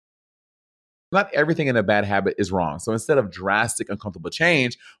Not everything in a bad habit is wrong. So instead of drastic, uncomfortable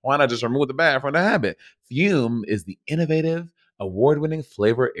change, why not just remove the bad from the habit? Fume is the innovative, award-winning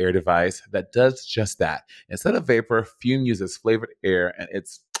flavor air device that does just that. Instead of vapor, Fume uses flavored air, and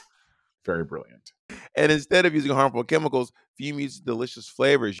it's very brilliant. And instead of using harmful chemicals, Fume uses delicious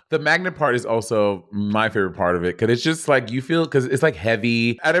flavors. The magnet part is also my favorite part of it because it's just like you feel, because it's like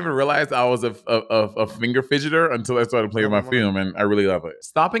heavy. I never realized I was a finger fidgeter until I started playing with my Fume, and I really love it.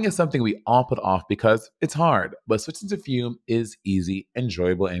 Stopping is something we all put off because it's hard, but switching to Fume is easy,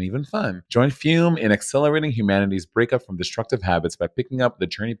 enjoyable, and even fun. Join Fume in accelerating humanity's breakup from destructive habits by picking up the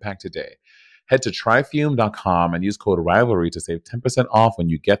Journey Pack today. Head to tryfume.com and use code RIVALRY to save 10% off when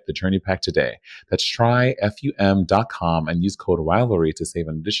you get the Journey Pack today. That's tryfum.com and use code RIVALRY to save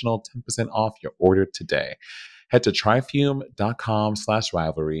an additional 10% off your order today. Head to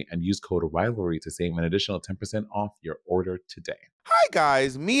tryfume.com/rivalry and use code RIVALRY to save an additional 10% off your order today. Hi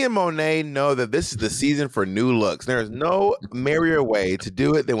guys, me and Monet know that this is the season for new looks. There is no merrier way to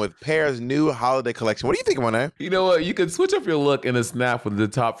do it than with Pear's new holiday collection. What do you think, Monet? You know what? You can switch up your look in a snap with the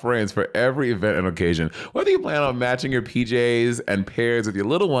top frames for every event and occasion. Whether you plan on matching your PJs and pairs with your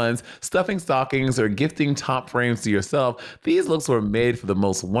little ones, stuffing stockings, or gifting top frames to yourself, these looks were made for the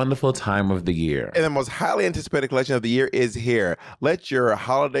most wonderful time of the year. And the most highly anticipated collection of the year is here. Let your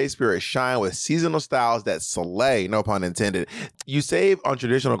holiday spirit shine with seasonal styles that slay, no pun intended. You save on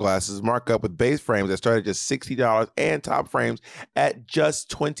traditional glasses, mark up with base frames that start at just $60 and top frames at just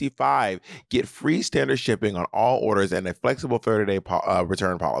 $25. Get free standard shipping on all orders and a flexible 30-day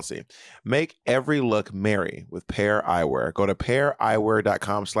return policy. Make every look merry with Pair Eyewear. Go to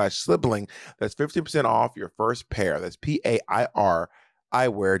paireyewear.com/sibling. That's 15% off your first pair. That's PAIR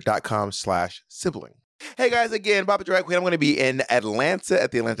eyewear.com/sibling. Hey guys, again, Papa Drag Queen. I'm going to be in Atlanta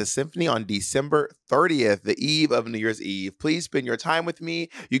at the Atlanta Symphony on December 30th, the eve of New Year's Eve. Please spend your time with me.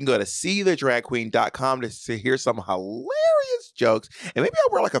 You can go to seethedragqueen.com to hear some hilarious jokes, and maybe I'll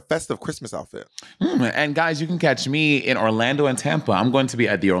wear like a festive Christmas outfit. And guys, you can catch me in Orlando and Tampa. I'm going to be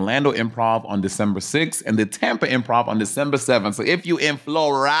at the Orlando Improv on December 6th and the Tampa Improv on December 7th. So if you in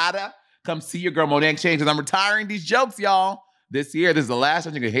Florida, come see your girl Monet Exchange, because I'm retiring these jokes, y'all. This year, this is the last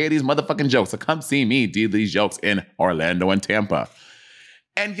time you can hear these motherfucking jokes. So come see me do these jokes in Orlando and Tampa.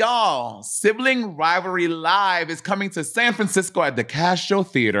 And y'all, Sibling Rivalry Live is coming to San Francisco at the Castro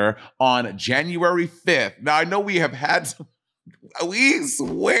Theater on January 5th. Now, I know we have had some, we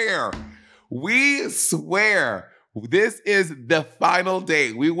swear, this is the final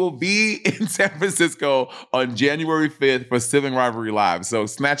date. We will be in San Francisco on January 5th for Sibling Rivalry Live. So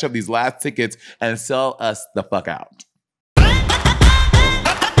snatch up these last tickets and sell us the fuck out.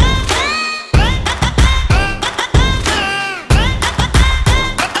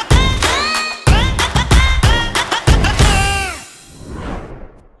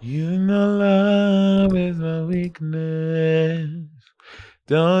 You know love is my weakness.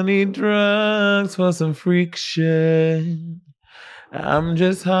 Don't need drugs for some freak shit. I'm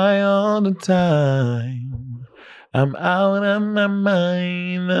just high all the time. I'm out of my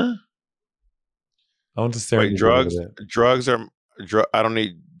mind. I want to stare. Wait, drugs are. I don't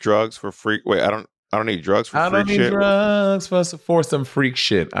need drugs for freak. Wait, I don't need drugs for freak shit. I don't need drugs for some freak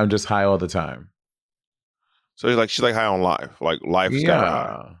shit. I'm just high all the time. So she's like high on life. Like life is kind of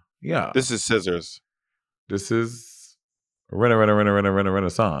high. Yeah. This is Scissors. This is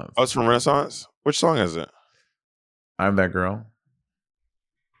Renaissance. Oh, it's from Renaissance? Which song is it? I'm That Girl.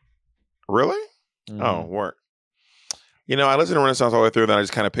 Really? Mm-hmm. Oh, work. You know, I listened to Renaissance all the way through, and then I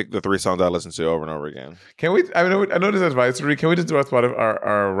just kind of picked the 3 songs I listened to over and over again. Can we, I know this advisory, can we just do our spot of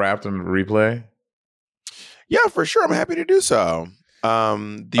our Wrapped and replay? Yeah, for sure. I'm happy to do so. Do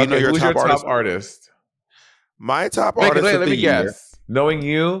you know your top artist? My top artist let me guess. Knowing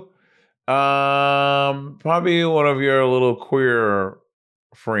you, probably one of your little queer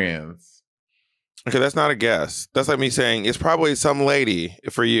friends. Okay, that's not a guess. That's like me saying it's probably some lady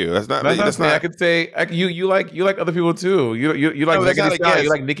for you. That's not. I could say you like other people too. You like Megan Thee Stallion, you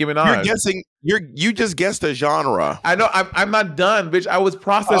like Nicki Minaj. You're guessing. You just guessed a genre. I know. I'm not done, bitch. I was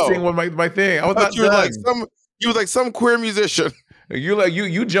processing with my thing. I was not done. You was like some queer musician.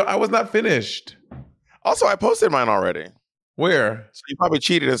 I was not finished. Also, I posted mine already. Where? So you probably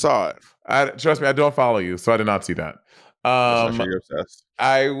cheated and saw it. Trust me, I don't follow you, so I did not see that. Sure you're obsessed.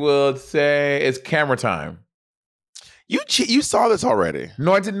 I will say it's Camera Time. You saw this already.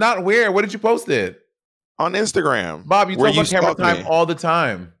 No, I did not. Where? Where did you post it? On Instagram. Bob, you talk about Camera Time all the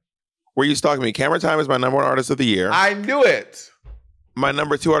time. Were you stalking me? Camera Time is my #1 artist of the year. I knew it. My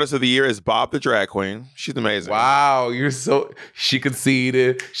number 2 artist of the year is Bob the Drag Queen. She's amazing. Wow, she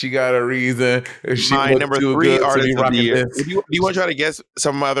conceded. She got a reason. She My was number too 3 good to artist be of the rocking year. this. Do you want to try to guess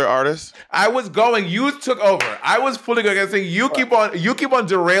some of my other artists? I was going. You took over. I was fully going to say you keep on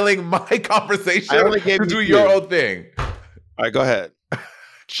derailing my conversation I only gave to you do 2. your own thing. All right, go ahead.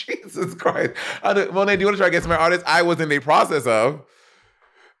 Jesus Christ. Monet, do you want to try to guess my artist? I was in the process of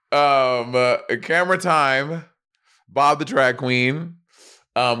Camera Time, Bob the Drag Queen,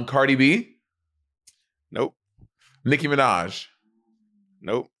 Cardi B. Nope. Nicki Minaj.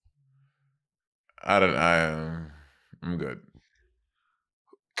 Nope. I'm good.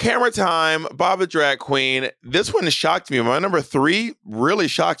 Camera Time, Bob the Drag Queen. This one shocked me. My number 3 really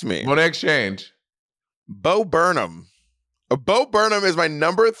shocked me. Monet X Change. Bo Burnham. Bo Burnham is my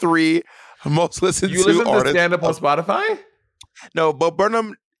number 3 most listened to artist. You listen to stand-up on Spotify? No, Bo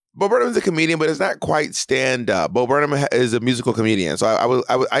Burnham is a comedian, but it's not quite stand-up. Bo Burnham is a musical comedian. So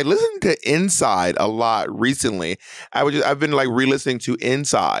I listened to Inside a lot recently. I've been like re-listening to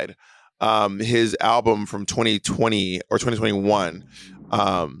Inside, his album from 2020 or 2021.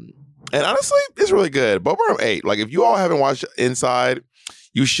 And honestly, it's really good. Bo Burnham 8. Like if you all haven't watched Inside,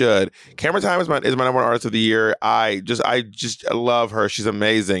 you should. Camera Time is my number 1 artist of the year. I just love her. She's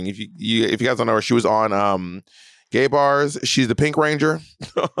amazing. If you guys don't know her, she was on Gay Bars. She's the Pink Ranger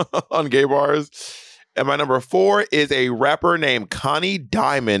on Gay Bars. And my number 4 is a rapper named Connie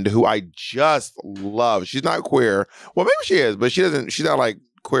Diamond, who I just love. She's not queer. Well, maybe she is, but she's not like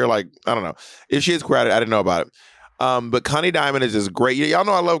queer. Like I don't know if she is queer. I didn't know about it. But Connie Diamond is just great. Y'all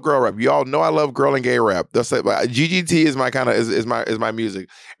know I love girl rap. Y'all know I love girl and gay rap. That's like GGT is my kind of is my music.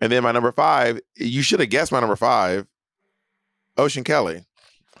 And then my number 5, you should have guessed my number 5, Ocean Kelly.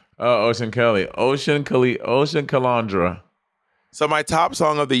 Oh, Ocean Kelly. Ocean Calandra. So my top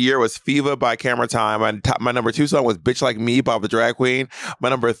song of the year was Fever by Camera Time. My number 2 song was Bitch Like Me, Bob the Drag Queen. My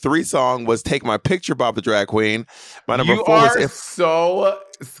number 3 song was Take My Picture, Bob the Drag Queen. My number 4 was so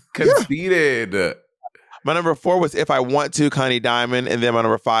conceited. Yeah. My number 4 was If I Want To, Connie Diamond. And then my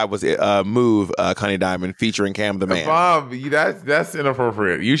number 5 was Move, Connie Diamond, featuring Cam the Man. Bob, that's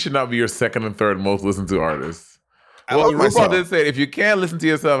inappropriate. You should not be your second and third most listened to artist. Well, RuPaul did say, if you can't listen to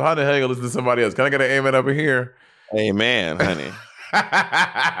yourself, how the hell you gonna listen to somebody else? Can I get an amen up in here? Amen, honey. You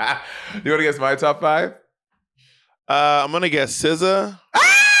want to guess my top 5? I'm going to guess SZA.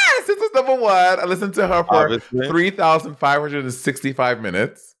 SZA's number 1. I listened to her for 3,565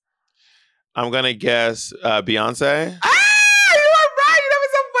 minutes. I'm going to guess Beyonce. You were right. You know me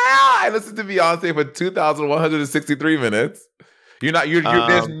so well. I listened to Beyonce for 2,163 minutes.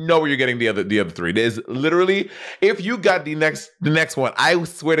 There's nowhere you're getting the other 3. There's literally, if you got the next one, I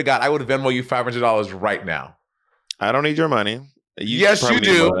swear to God, I would Venmo you $500 right now. I don't need your money. Yes, you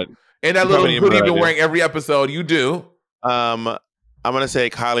do. And that little hoodie you've been wearing every episode, you do. I'm going to say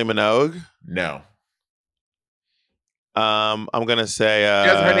Kylie Minogue. No. I'm gonna say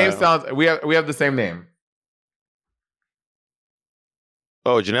yes, her name sounds we have the same name.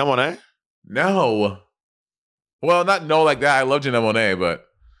 Oh, Janelle Monáe? No. Well, not no like that. I love Janelle Monáe, but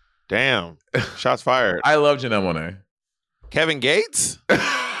damn. Shots fired. I love Janelle Monáe. Kevin Gates?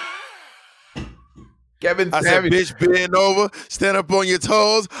 Kevin I said, bitch, bend over, stand up on your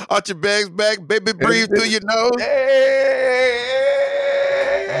toes, arch your bags back, baby, breathe through your nose. Hey.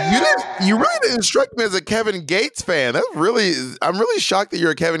 You really didn't strike me as a Kevin Gates fan. I'm really shocked that you're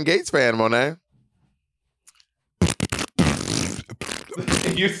a Kevin Gates fan, Monet.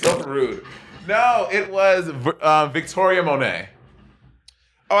 You're so rude. No, it was Victoria Monet.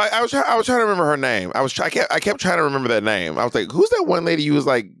 Oh, I was trying to remember her name. I kept trying to remember that name. I was like, who's that one lady you was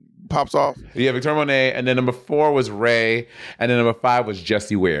like pops off? Yeah, Victoria Monet, and then number 4 was Ray, and then number 5 was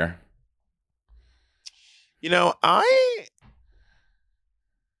Jessie Ware. You know,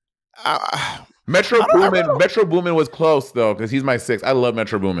 Metro Boomin was close though, because he's my 6th. I love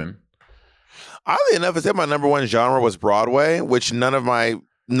Metro Boomin. Oddly enough, I said my number 1 genre was Broadway, which none of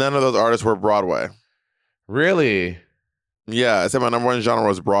those artists were Broadway. Really? Yeah, I said my number 1 genre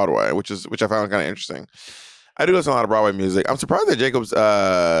was Broadway, which I found kind of interesting. I do listen to a lot of Broadway music. I'm surprised that Jacob's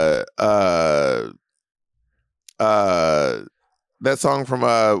that song from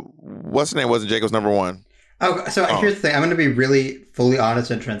what's the name wasn't Jacob's number 1. Oh, so here's the thing. I'm going to be really fully honest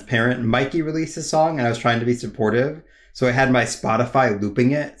and transparent. Mikey released a song, and I was trying to be supportive. So I had my Spotify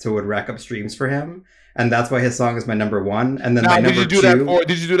looping it, so it would rack up streams for him. And that's why his song is my number 1. And then my number 2...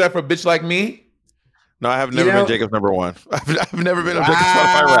 Did you do that for Bitch Like Me? No, I have never been Jacob's number 1. I've never been a Jacob's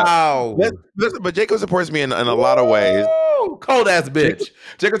Spotify rap. But Jacob supports me in a lot of ways. Woo! Cold ass bitch.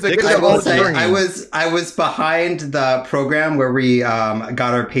 Jacob said, I will say, I was behind the program where we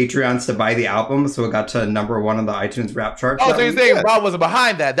got our Patreons to buy the album, so it got to #1 on the iTunes rap charts. Oh, so you're saying Rob wasn't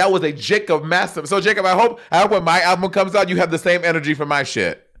behind that? That was a Jacob massive. So Jacob, I hope when my album comes out, you have the same energy for my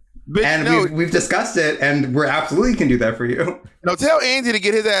shit. But and we've discussed it, and we're absolutely can do that for you. No, tell Andy to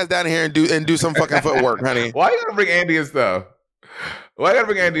get his ass down here and do some fucking footwork, honey. Why you gotta bring Andy and stuff?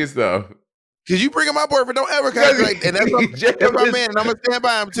 Because you bring in my boyfriend, don't ever contradict. And that's my man, and I'm gonna stand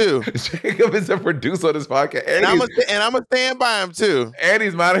by him too. Jacob is a producer on this podcast, and I'm gonna stand by him too.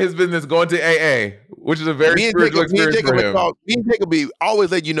 Andy's minding his business, going to AA, which is a very spiritual experience for him. Me and Jacob be always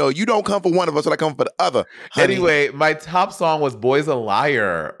let you know you don't come for one of us, but I come for the other. Honey. Anyway, my top song was "Boy's a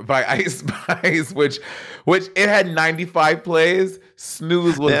Liar" by Ice Spice, which it had 95 plays.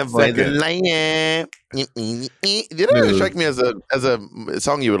 Snooze was second. Did that strike me as a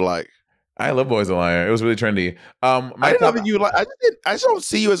song you would like? I love "Boy's a Liar." It was really trendy. I just don't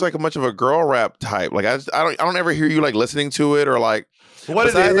see you as like much of a girl rap type. Like I don't ever hear you like listening to it or like. What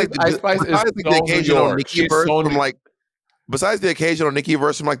is it? Like Ice Spice is the occasional Nicki verse from like. Besides the occasional Nicki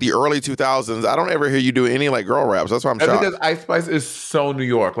verse from like the early 2000s, I don't ever hear you do any like girl raps. That's why I'm shocked. Because Ice Spice is so New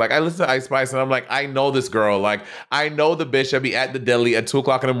York. Like I listen to Ice Spice and I'm like, I know this girl. Like I know the bitch that be at the deli at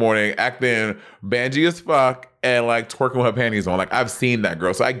 2:00 in the morning acting bangy as fuck and like twerking with her panties on. Like I've seen that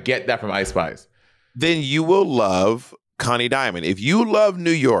girl, so I get that from Ice Spice. Then you will love Connie Diamond. If you love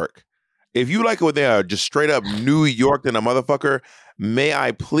New York, if you like it when they are just straight up New York than a motherfucker, may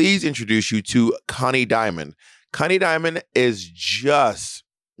I please introduce you to Connie Diamond. Connie Diamond is just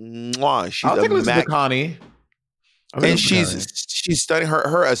mwah. She's I'll take a listen to Connie. And she's stunning.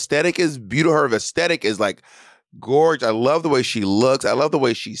 Her aesthetic is beautiful. Her aesthetic is like gorgeous. I love the way she looks. I love the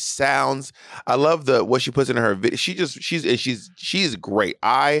way she sounds. I love what she puts in her video. She's great.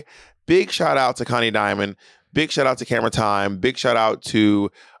 Big shout out to Connie Diamond. Big shout out to Camera Time. Big shout out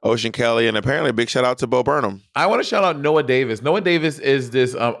to Ocean Kelly, and apparently a big shout out to Bo Burnham. I want to shout out Noah Davis. Noah Davis is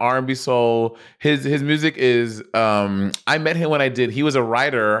this R&B soul. His music is. I met him when he was a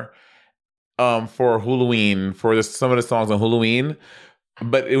writer for Halloween for some of the songs on Halloween,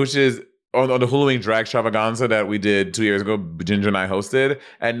 but it was just on the Halloween drag extravaganza that we did 2 years ago. Ginger and I hosted,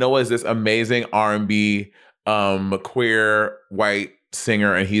 and Noah is this amazing R&B queer white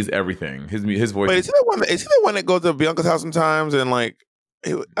singer, and he's everything. His voice. Wait, is he the one that goes to Bianca's house sometimes and like?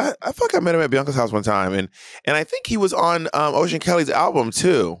 I feel like I met him at Bianca's house one time, and I think he was on Ocean Kelly's album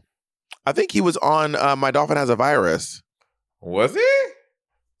too. I think he was on My Dolphin Has a Virus. Was he?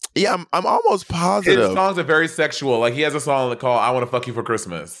 Yeah, I'm almost positive. His songs are very sexual. Like he has a song called "I Want to Fuck You for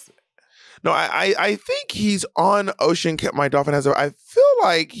Christmas." No, I think he's on My Dolphin Has a. I feel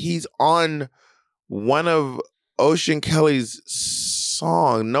like he's on one of Ocean Kelly's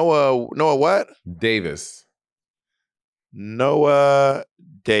song. Noah what? Davis. Noah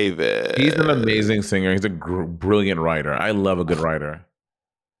Davis. He's an amazing singer. He's a brilliant writer. I love a good writer.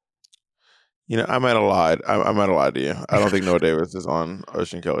 You know, I might have lied. I might have lied to you. I don't think Noah Davis is on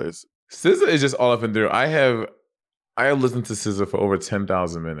Ocean Kelly's. SZA is just all up and through. I have listened to SZA for over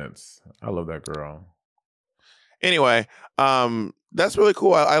 10,000 minutes. I love that girl. Anyway, that's really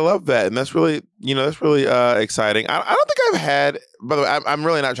cool. I love that, and that's really exciting. I don't think I've had. By the way, I'm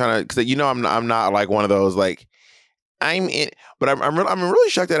really not trying to, because I'm not like one of those like I'm in, but I'm really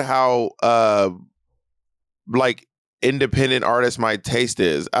shocked at how like independent artist my taste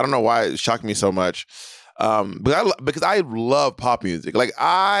is. I don't know why it shocked me so much. Because I love pop music. Like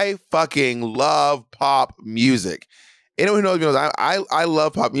I fucking love pop music. Anyone who knows me knows I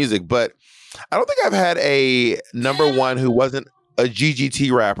love pop music, but I don't think I've had a #1 who wasn't a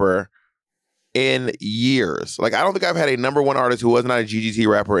GGT rapper in years. Like I don't think I've had a #1 artist who was not a GGT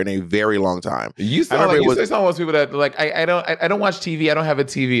rapper in a very long time. You sound like most people that like I don't watch TV. I don't have a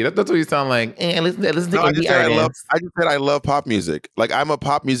TV. That's what you sound like. Listen to indie artists. I just said I love pop music. Like I'm a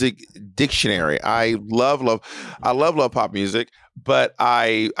pop music dictionary. I love pop music. But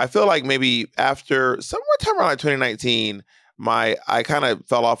I feel like maybe after somewhere time around like 2019, I kind of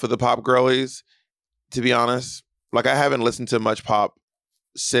fell off with the pop girlies. To be honest, like I haven't listened to much pop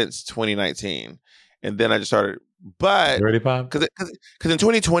since 2019, and then I just started. But dirty pop, because in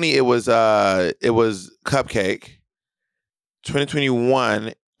 2020 it was Cupcake.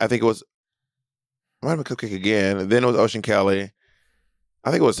 2021, I think it might have been Cupcake again. Then it was Ocean Kelly.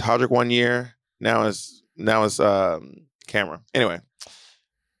 I think it was Hodrick one year. Now it's Camera. Anyway,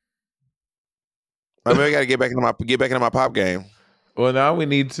 I mean, I got to get back into my pop game. Well, now we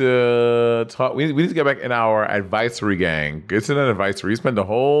need to talk. We need to get back in our advisory gang. It's an advisory. You spent the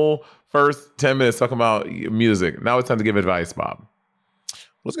whole first 10 minutes talking about music. Now it's time to give advice, Bob.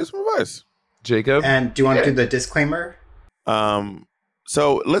 Let's get some advice. Jacob? And do you want to do the disclaimer?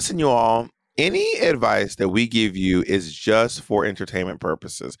 So listen, you all. Any advice that we give you is just for entertainment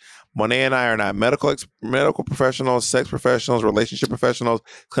purposes. Monet and I are not medical professionals, sex professionals, relationship professionals,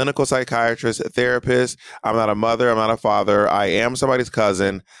 clinical psychiatrists, therapists. I'm not a mother. I'm not a father. I am somebody's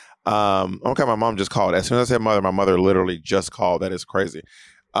cousin. Okay, my mom just called. As soon as I said mother, my mother literally just called. That is crazy.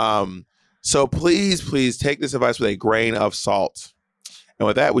 So please take this advice with a grain of salt. And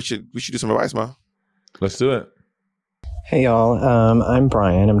with that, we should do some advice, Ma. Let's do it. Hey y'all, I'm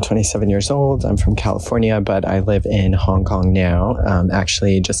Brian. I'm 27 years old. I'm from California, but I live in Hong Kong now.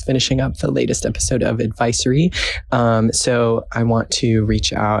 Actually just finishing up the latest episode of Advicery. So I want to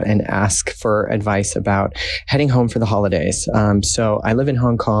reach out and ask for advice about heading home for the holidays. So I live in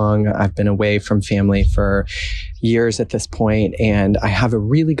Hong Kong. I've been away from family for years at this point, and I have a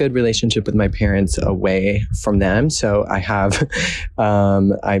really good relationship with my parents away from them. So I have,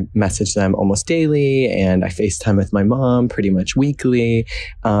 I message them almost daily, and I FaceTime with my mom pretty much weekly.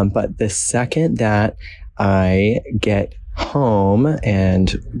 But the second that I get home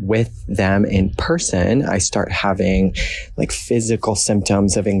and with them in person, I start having like physical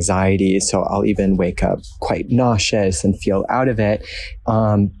symptoms of anxiety. So I'll even wake up quite nauseous and feel out of it.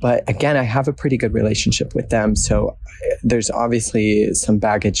 But again, I have a pretty good relationship with them. So there's obviously some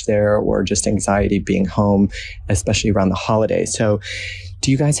baggage there, or just anxiety being home, especially around the holidays. So do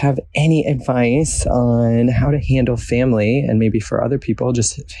you guys have any advice on how to handle family, and maybe for other people,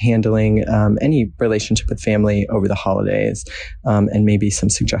 just handling any relationship with family over the holidays, and maybe some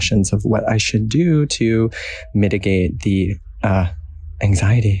suggestions of what I should do to mitigate the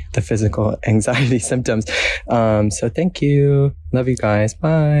anxiety, the physical anxiety symptoms? So thank you. Love you guys.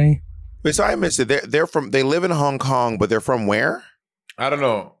 Bye. Wait, so I missed it. They live in Hong Kong, but they're from where? I don't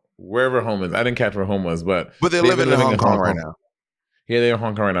know. Wherever home is. I didn't catch where home was, but they're living in Hong Kong right now. Yeah, they're in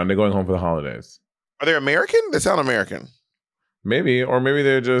Hong Kong right now. They're going home for the holidays. Are they American? They sound American. Maybe. Or maybe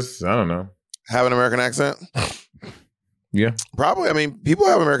they're just, I don't know. Have an American accent? Yeah. Probably. I mean, people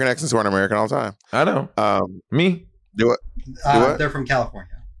have American accents who aren't American all the time. I know. Me? Do it. They're from California.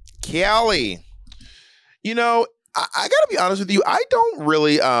 Cali. You know, I got to be honest with you. I don't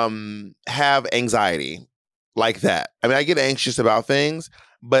really have anxiety like that. I mean, I get anxious about things,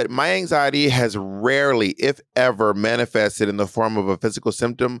 but my anxiety has rarely, if ever, manifested in the form of a physical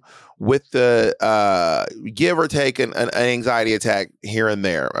symptom, with the give or take an anxiety attack here and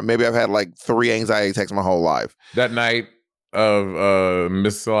there. Maybe I've had like 3 anxiety attacks my whole life. That night of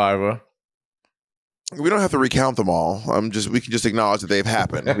Miss Saliva. We don't have to recount them all. We can just acknowledge that they've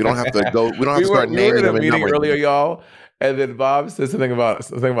happened. We don't have to go. We don't have to start naming them. We were in a meeting earlier, y'all, and then Bob said something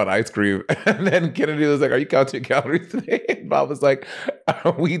about ice cream, and then Kennedy was like, "Are you counting calories today?" And Bob was like,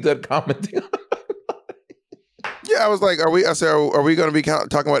 "Are we done commenting?" Yeah, I was like, I said, are we going to be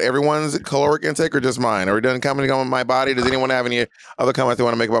talking about everyone's caloric intake or just mine? Are we done commenting on my body? Does anyone have any other comments they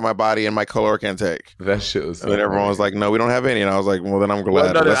want to make about my body and my caloric intake? That shit was. And then everyone was like, "No, we don't have any." And I was like, "Well, then I'm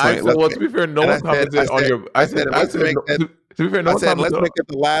glad." To be fair, no one commented on your. To be fair, no one commented. Let's make it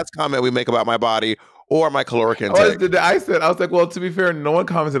the last comment we make about my body or my caloric intake. I was like, well, to be fair, no one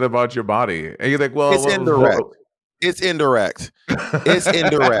commented about your body, and you're like, well, it's indirect. It's indirect. It's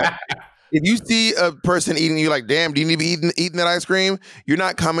indirect. If you see a person eating, you're like, damn, do you need to be eating that ice cream? You're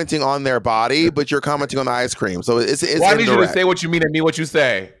not commenting on their body, but you're commenting on the ice cream. So it's Why did you just say what you mean and mean what you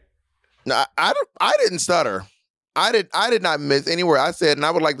say? No, I didn't stutter. I did not miss anywhere. I said, and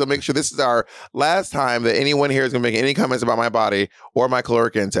I would like to make sure this is our last time that anyone here is going to make any comments about my body or my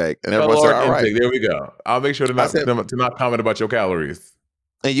caloric intake. And everyone said, all right. There we go. I'll make sure to not comment about your calories.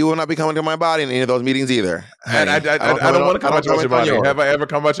 And you will not be coming to my body in any of those meetings either. And I don't want to comment about your body. Have I ever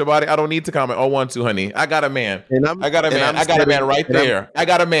come about your body? I don't need to comment. Oh, want to, honey. I got a man. I got a man right there. I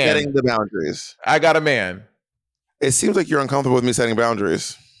got a man. Setting the boundaries. I got a man. It seems like you're uncomfortable with me setting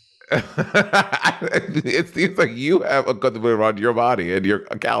boundaries. It seems like you have a comfortability around your body and your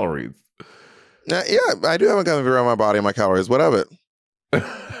calories. Yeah, I do have a comfortability around my body and my calories. What of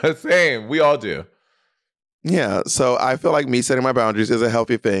it? Same. We all do. Yeah, so I feel like me setting my boundaries is a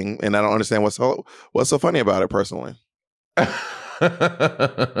healthy thing, and I don't understand what's so funny about it personally.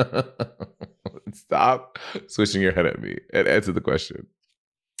 Stop switching your head at me and answer the question.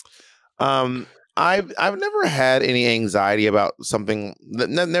 I've never had any anxiety about something,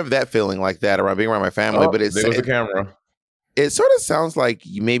 never that feeling like that around being around my family. But there was the camera. It sort of sounds like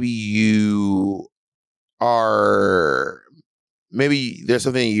maybe there's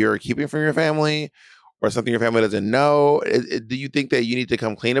something you're keeping from your family, or something your family doesn't know. Do you think that you need to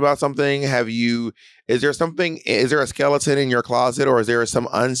come clean about something? Is there a skeleton in your closet, or is there some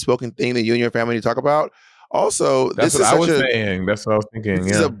unspoken thing that you and your family need to talk about? Also, that's what I was saying. That's what I was thinking.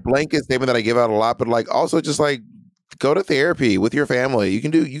 This is a blanket statement that I give out a lot, but like also just like go to therapy with your family. You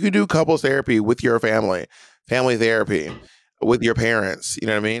can do couples therapy with your family therapy with your parents. You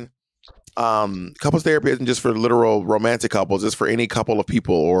know what I mean? Couples therapy isn't just for literal romantic couples. It's for any couple of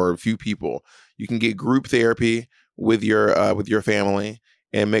people or a few people. You can get group therapy with your family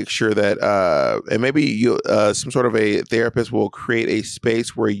and make sure that and maybe you some sort of a therapist will create a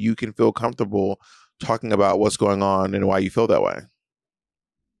space where you can feel comfortable talking about what's going on and why you feel that way.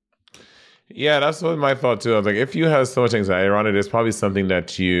 Yeah, that's what my thought too. I was like, if you have so much anxiety around it, it's probably something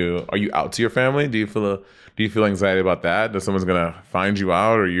that are you out to your family? Do you feel anxiety about that? That someone's gonna find you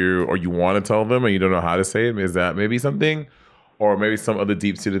out, or you want to tell them and you don't know how to say it? Is that maybe something, or maybe some other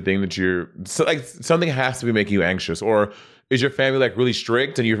deep-seated thing that something has to be making you anxious, or is your family like really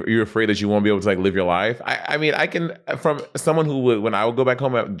strict and you're afraid that you won't be able to like live your life? I mean, I can, from someone who would, when I would go back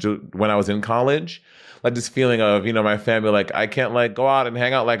home when I was in college, like this feeling of, my family, like I can't like go out and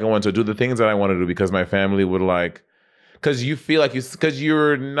hang out like I want to do the things that I want to do because my family would like, because you feel like because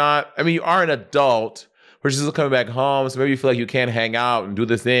you're not, I mean, you are an adult, but you're still coming back home. So maybe you feel like you can't hang out and do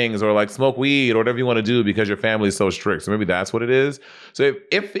the things or like smoke weed or whatever you want to do because your family is so strict. So maybe that's what it is. So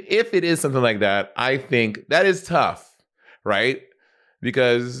if it is something like that, I think that is tough, right?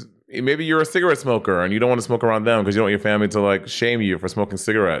 Because maybe you're a cigarette smoker and you don't want to smoke around them because you don't want your family to like shame you for smoking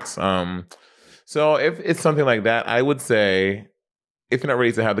cigarettes. So if it's something like that, I would say, if you're not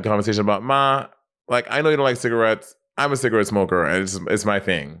ready to have the conversation about, Ma, like, I know you don't like cigarettes. I'm a cigarette smoker, and it's my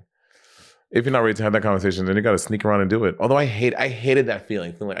thing. If you're not ready to have that conversation, then you got to sneak around and do it. Although I hated that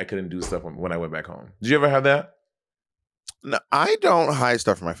feeling like I couldn't do stuff when I went back home. Did you ever have that? No, I don't hide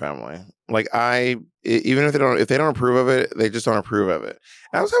stuff from my family. Like even if they don't approve of it, they just don't approve of it.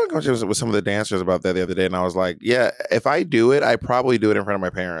 And I was having conversations with some of the dancers about that the other day, and I was like, yeah, if I do it, I probably do it in front of my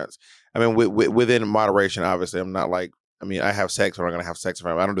parents. I mean, within moderation, obviously. I'm not like, I mean, I have sex when I'm going to have sex in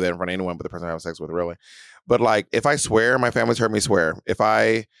front of, I don't do that in front of anyone but the person I have sex with, really. But like, if I swear, my family's heard me swear. If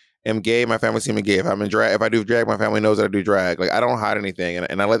I am gay, my family sees me gay. If I'm in drag, if I do drag, my family knows that I do drag. Like, I don't hide anything.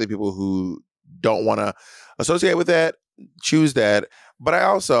 And I let the people who don't want to associate with that choose that. But I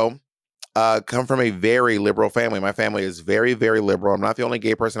also come from a very liberal family. My family is very, very liberal. I'm not the only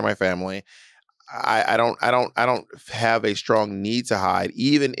gay person in my family. I don't have a strong need to hide,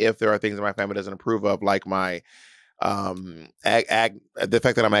 even if there are things that my family doesn't approve of, like my the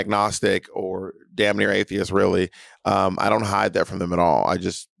fact that I'm agnostic or damn near atheist. Really, I don't hide that from them at all.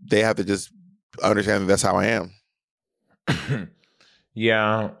 They have to just understand that that's how I am.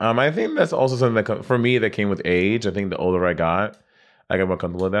 Yeah, I think that's also something that for me that came with age. I think the older I got more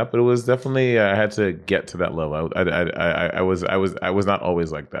comfortable with that. But it was definitely I had to get to that level. I was not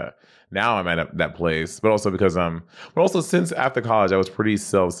always like that. Now I'm at that place, but also because but also since after college I was pretty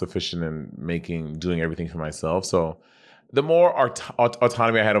self-sufficient in doing everything for myself. So the more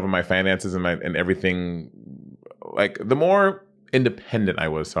autonomy I had over my finances and everything, like the more independent I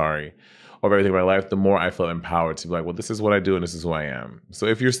was, over everything in my life, the more I felt empowered to be like, well, this is what I do and this is who I am. So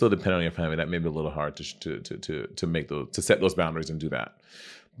if you're still dependent on your family, that may be a little hard to set those boundaries and do that.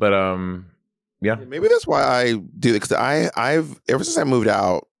 But yeah, maybe that's why I do it, because I've ever since I moved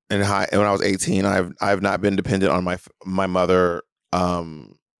out and when I was 18, I've not been dependent on my mother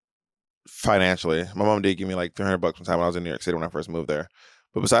financially. My mom did give me like $300 one time when I was in New York City when I first moved there.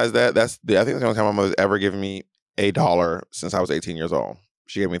 But besides that, I think that's the only time my mother's ever given me $1 since I was 18 years old.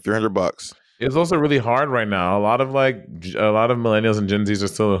 She gave me $300. It's also really hard right now. A lot of millennials and Gen Zs are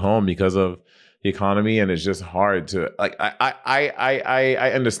still at home because of the economy, and it's just hard to like.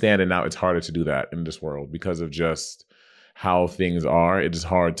 I understand it now. It's harder to do that in this world because of just how things are. It is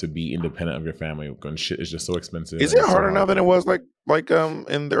hard to be independent of your family when shit is just so expensive. Is it harder now than it was like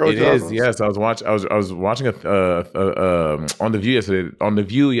in the early 2000s? It is. Yes, I was watching on the View yesterday. On the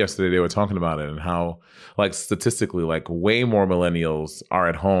View yesterday, they were talking about it and how like statistically, like way more millennials are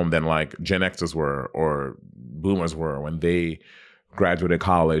at home than like Gen Xers were or Boomers were when they graduated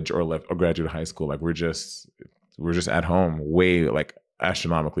college or graduated high school. Like we're just at home way like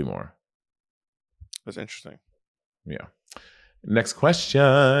astronomically more. That's interesting. Yeah. Next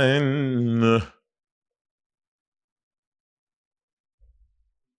question.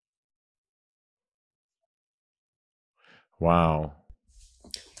 Wow.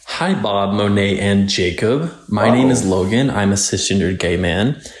 Hi, Bob, Monet, and Jacob. My name is Logan. I'm a cisgendered gay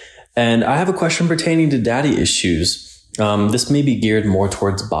man. And I have a question pertaining to daddy issues. This may be geared more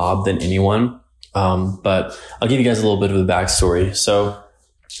towards Bob than anyone, but I'll give you guys a little bit of the backstory. So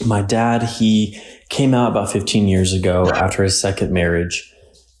my dad, he came out about 15 years ago after his second marriage.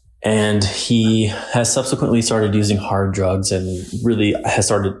 And he has subsequently started using hard drugs and really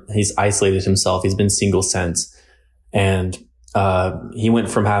he's isolated himself. He's been single since. And He went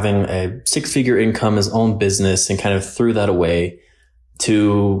from having a 6-figure income, his own business, and kind of threw that away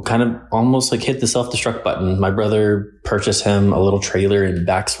to kind of almost like hit the self-destruct button. My brother purchased him a little trailer in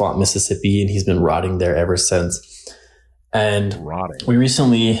Back Swamp, Mississippi, and he's been rotting there ever since. And we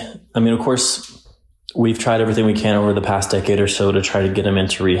recently, I mean, of course, we've tried everything we can over the past decade or so to try to get him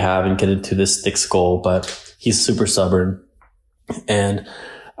into rehab and get into this thick skull, but he's super stubborn. And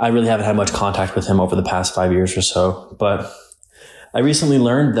I really haven't had much contact with him over the past 5 years or so. But I recently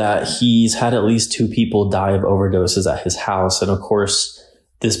learned that he's had at least 2 people die of overdoses at his house. And of course,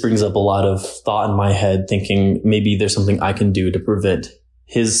 this brings up a lot of thought in my head, thinking maybe there's something I can do to prevent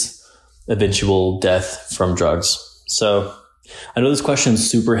his eventual death from drugs. So I know this question is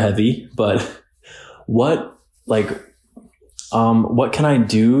super heavy, but what can I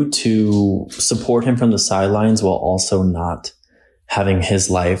do to support him from the sidelines while also not having his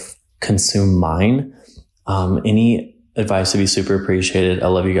life consume mine? Any advice would be super appreciated. I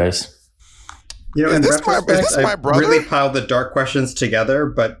love you guys. You know, in retrospect, I really piled the dark questions together,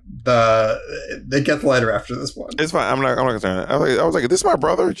 but it gets lighter after this one. It's fine. I'm not concerned. I was like, this is my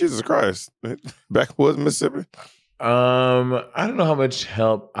brother? Jesus Christ. Backwoods, Mississippi. I don't know how much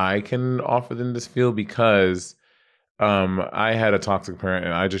help I can offer in this field because I had a toxic parent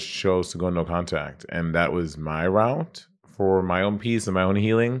and I just chose to go no contact. And that was my route for my own peace and my own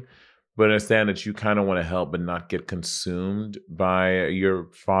healing. But understand that you kind of want to help but not get consumed by your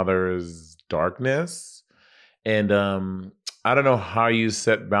father's darkness. And I don't know how you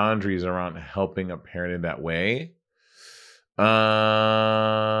set boundaries around helping a parent in that way.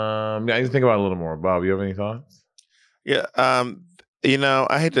 I need to think about it a little more. Bob, you have any thoughts? Yeah. I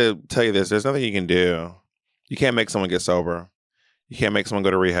hate to tell you this. There's nothing you can do. You can't make someone get sober. You can't make someone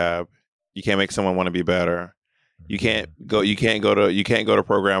go to rehab. You can't make someone want to be better. You can't go to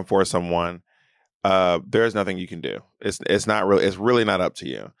program for someone. There's nothing you can do. It's really not up to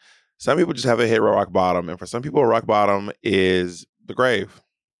you. Some people just have to hit rock bottom, and for some people, rock bottom is the grave.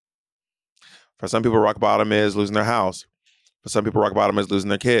 For some people, rock bottom is losing their house. For some people, rock bottom is losing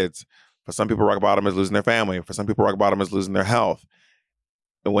their kids. For some people, rock bottom is losing their family. For some people, rock bottom is losing their health.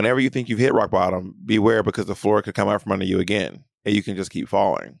 And whenever you think you've hit rock bottom, beware, because the floor could come out from under you again, and you can just keep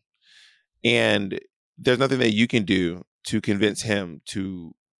falling. And there's nothing that you can do to convince him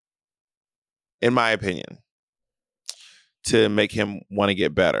to, in my opinion, to make him want to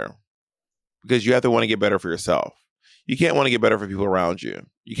get better. Because you have to want to get better for yourself. You can't want to get better for people around you.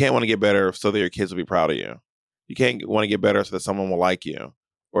 You can't want to get better so that your kids will be proud of you. You can't want to get better so that someone will like you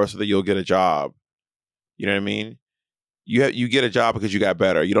or so that you'll get a job. You know what I mean? You get a job because you got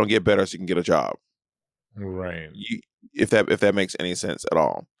better. You don't get better so you can get a job. Right. If that makes any sense at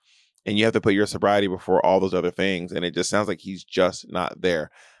all. And you have to put your sobriety before all those other things. And it just sounds like he's just not there.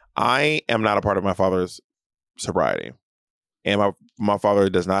 I am not a part of my father's sobriety. And my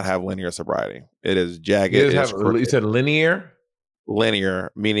father does not have linear sobriety. It is jagged. You said linear?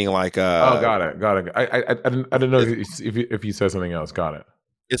 Linear, meaning like... got it. I didn't know if you said something else. Got it.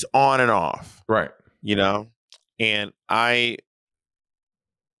 It's on and off. Right. And I,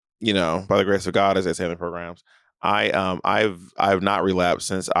 by the grace of God, as I say in the programs, I've not relapsed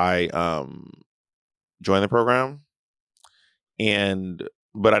since I joined the program,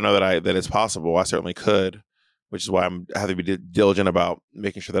 but I know that it's possible. I certainly could, which is why I have to be diligent about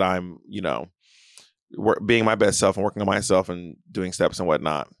making sure that I'm being my best self and working on myself and doing steps and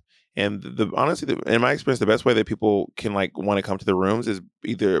whatnot. And honestly, in my experience, the best way that people can want to come to the rooms is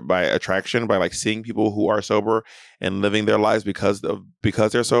either by attraction, by seeing people who are sober and living their lives because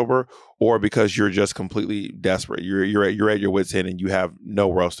they're sober, or because you're just completely desperate. You're at your wit's end and you have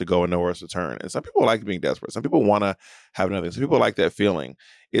nowhere else to go and nowhere else to turn. And some people like being desperate. Some people want to have nothing. Some people like that feeling.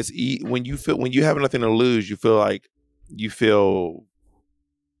 It's when you have nothing to lose,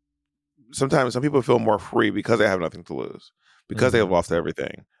 sometimes some people feel more free because they have nothing to lose, because they have lost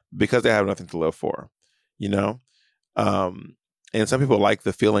everything, because they have nothing to live for, and some people like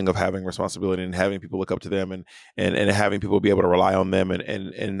the feeling of having responsibility and having people look up to them and having people be able to rely on them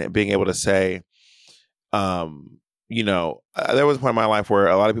and being able to say, there was a point in my life where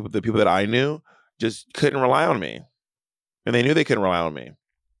a lot of the people that I knew just couldn't rely on me, and they knew they couldn't rely on me.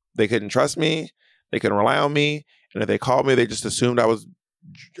 They couldn't trust me. They couldn't rely on me. And if they called me, they just assumed I was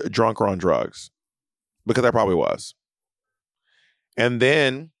drunk or on drugs, because I probably was. And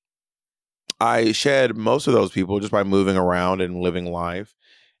then I shed most of those people just by moving around and living life.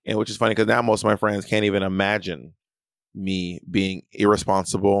 And which is funny because now most of my friends can't even imagine me being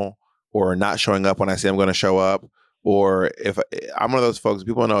irresponsible or not showing up when I say I'm going to show up. Or if I'm one of those folks,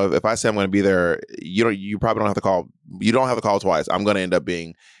 people know if I say I'm going to be there, you probably don't have to call. You don't have to call twice. I'm going to end up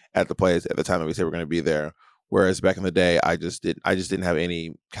being at the place at the time that we say we're going to be there. Whereas back in the day, I just didn't have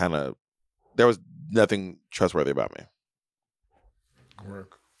any kind of, there was nothing trustworthy about me.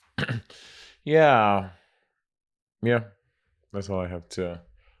 Work. Yeah. That's all I have to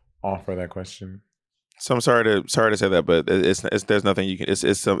offer that question. So I'm sorry to say that, but it's there's nothing you can.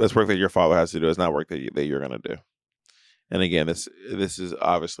 It's work that your father has to do. It's not work that you're gonna do. And again, this is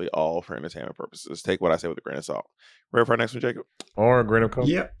obviously all for entertainment purposes. Take what I say with a grain of salt. Ready for our next one, Jacob? Or a grain of coke.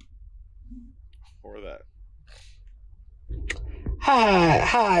 Yep. Or that.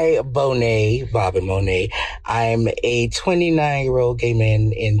 Hi, Bonet, Bob and Monet. I'm a 29-year-old gay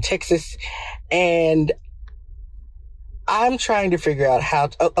man in Texas, and I'm trying to figure out how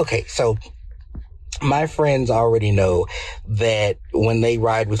to, okay, so my friends already know that when they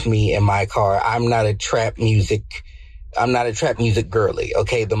ride with me in my car, I'm not a trap music girly,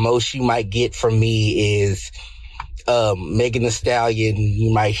 okay? The most you might get from me is Megan Thee Stallion.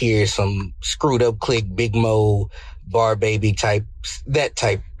 You might hear some Screwed Up Click, Big Mo, Bar Baby type, that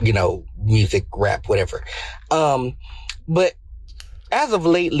type, music, rap, whatever. But as of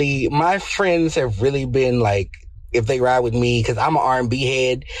lately, my friends have really been like, if they ride with me, because I'm an R&B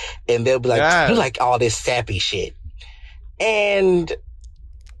head, and they'll be like, you like all this sappy shit. And,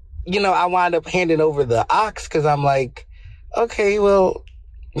 I wind up handing over the aux because I'm like, okay, well,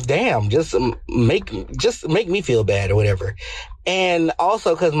 damn, just make me feel bad or whatever. And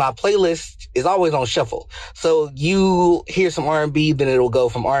also because my playlist is always on shuffle. So you hear some R&B, then it'll go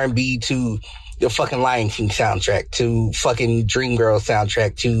from R&B to the fucking Lion King soundtrack, to fucking Dreamgirls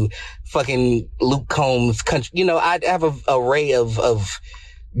soundtrack, to fucking Luke Combs country. I have an array of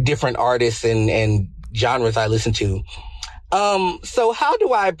different artists and genres I listen to. So how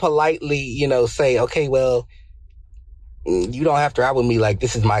do I politely, say, okay, well, you don't have to ride with me like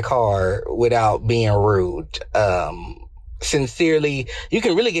this is my car without being rude. Sincerely, you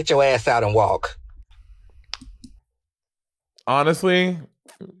can really get your ass out and walk. Honestly,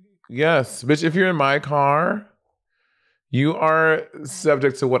 yes. Bitch, if you're in my car, you are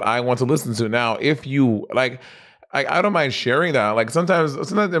subject to what I want to listen to. Now, if you I don't mind sharing that. Like sometimes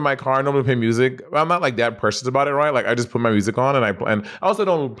in my car, I normally play music. I'm not like that precious about it, right? Like I just put my music on and I also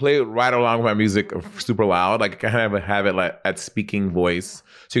don't play right along with my music super loud. Like I kind of have it like at speaking voice,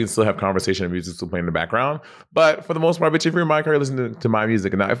 so you can still have conversation and music still playing in the background. But for the most part, bitch, if you're in my car, listen to my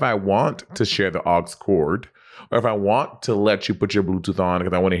music. Now, if I want to share the aux cord, or if I want to let you put your Bluetooth on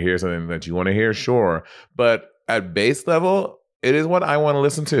because I want to hear something that you want to hear, sure. But at base level, it is what I want to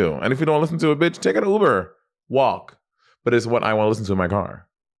listen to. And if you don't listen to it, bitch, take an Uber. Walk, but it's what I want to listen to in my car.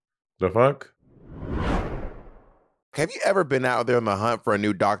 The fuck? Have you ever been out there on the hunt for a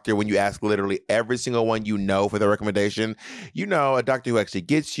new doctor when you ask literally every single one you know for their recommendation? A doctor who actually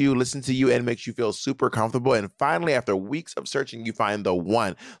gets you, listens to you, and makes you feel super comfortable. And finally, after weeks of searching, you find the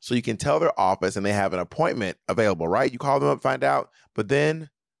one. So you can tell their office and they have an appointment available, right? You call them up, find out. But then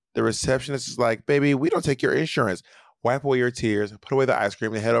the receptionist is like, baby, we don't take your insurance. Wipe away your tears, put away the ice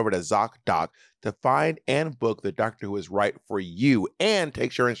cream, and head over to ZocDoc to find and book the doctor who is right for you and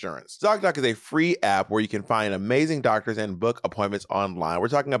takes your insurance. ZocDoc is a free app where you can find amazing doctors and book appointments online. We're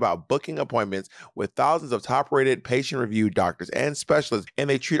talking about booking appointments with thousands of top-rated, patient-reviewed doctors and specialists, and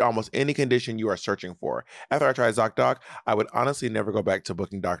they treat almost any condition you are searching for. After I tried ZocDoc, I would honestly never go back to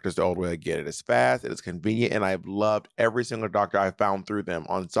booking doctors the old way again. It is fast, it is convenient, and I've loved every single doctor I've found through them.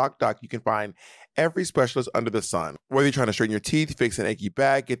 On ZocDoc, you can find every specialist under the sun. Whether you're trying to straighten your teeth, fix an achy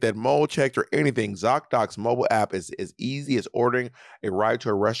back, get that mole checked, or anything, ZocDoc's mobile app is as easy as ordering a ride to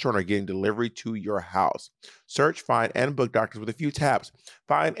a restaurant or getting delivery to your house. Search, find, and book doctors with a few taps.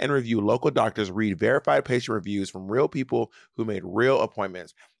 Find and review local doctors, read verified patient reviews from real people who made real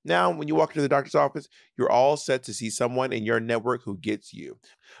appointments. Now, when you walk into the doctor's office, you're all set to see someone in your network who gets you.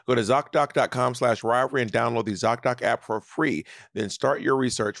 Go to ZocDoc.com/rivalry and download the ZocDoc app for free. Then start your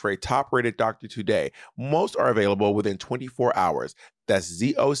research for a top-rated doctor today. Most are available within 24 hours. That's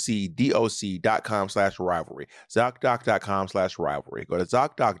ZocDoc.com/rivalry. ZocDoc.com/rivalry. Go to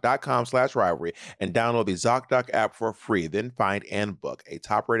ZocDoc.com/rivalry and download the ZocDoc app for free. Then find and book a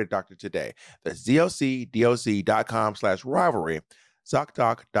top-rated doctor today. That's ZocDoc.com/rivalry.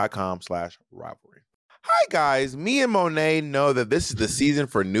 ZocDoc.com/rivalry. Hi guys, me and Monet know that this is the season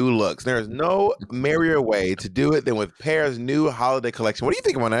for new looks. There is no merrier way to do it than with Pear's new holiday collection. What do you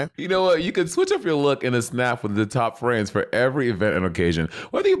think, Monet? You know what? You can switch up your look in a snap with the top frames for every event and occasion.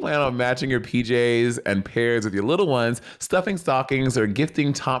 Whether you plan on matching your PJs and pairs with your little ones, stuffing stockings, or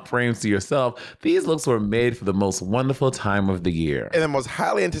gifting top frames to yourself, these looks were made for the most wonderful time of the year. And the most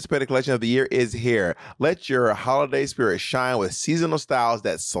highly anticipated collection of the year is here. Let your holiday spirit shine with seasonal styles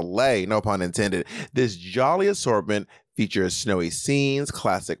that slay, no pun intended. This This jolly assortment features snowy scenes,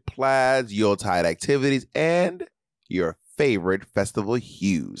 classic plaids, Yuletide activities, and your favorite festival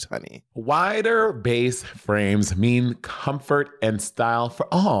hues, honey. Wider base frames mean comfort and style for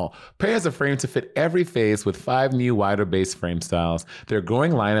all. Pair has a frame to fit every face with 5 new wider base frame styles. Their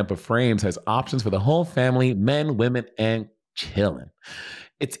growing lineup of frames has options for the whole family, men, women, and chillin'.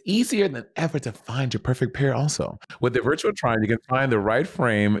 It's easier than ever to find your perfect pair also. With the virtual try-on, you can find the right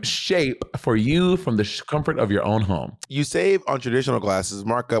frame shape for you from the comfort of your own home. You save on traditional glasses,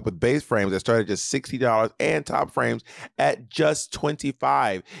 mark up with base frames that start at just $60 and top frames at just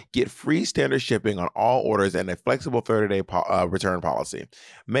 $25. Get free standard shipping on all orders and a flexible 30-day return policy.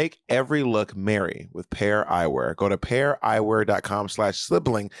 Make every look merry with Pair Eyewear. Go to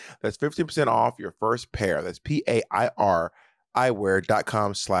paireyewear.com/sibling. That's 50% off your first pair. That's PAIR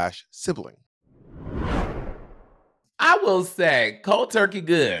eyewear.com/sibling. I will say, cold turkey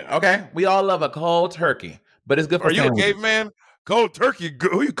good, okay? We all love a cold turkey, but it's good for Are you sandwiches. a caveman? Cold turkey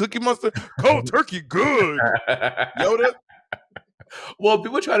good. Who you, Cookie Monster? Cold turkey good. Yoda? Well,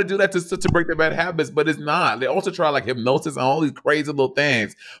 people try to do that to break their bad habits, but it's not. They also try like hypnosis and all these crazy little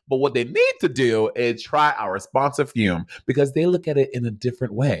things. But what they need to do is try our sponsor Fume, because they look at it in a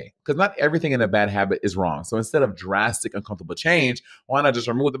different way. Because not everything in a bad habit is wrong. So instead of drastic, uncomfortable change, why not just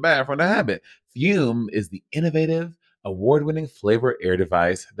remove the bad from the habit? Fume is the innovative, award-winning flavor air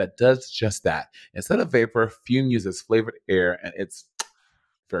device that does just that. Instead of vapor, Fume uses flavored air, and it's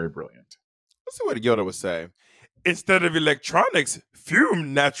very brilliant. Let's see what Yoda would say. Instead of electronics,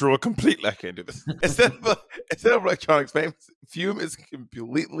 Fume natural completely. I can't do this. Instead of electronics, Fume is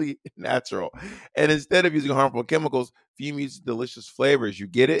completely natural. And instead of using harmful chemicals, Fume uses delicious flavors. You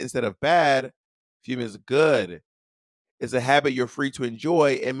get it? Instead of bad, Fume is good. It's a habit you're free to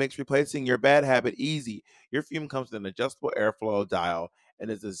enjoy and makes replacing your bad habit easy. Your Fume comes with an adjustable airflow dial and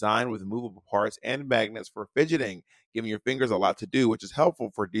is designed with movable parts and magnets for fidgeting, giving your fingers a lot to do, which is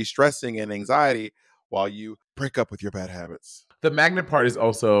helpful for de-stressing and anxiety while you break up with your bad habits. The magnet part is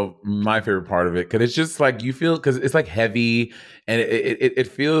also my favorite part of it, because it's just like you feel, because it's like heavy and it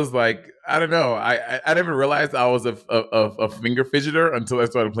feels like, I don't know. I never realized I was a finger fidgeter until I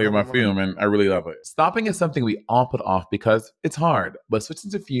started playing my Fume, and I really love it. Stopping is something we all put off because it's hard, but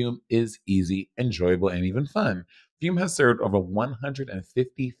switching to Fume is easy, enjoyable, and even fun. Fume has served over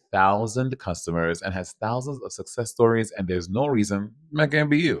 150,000 customers and has thousands of success stories, and there's no reason that can't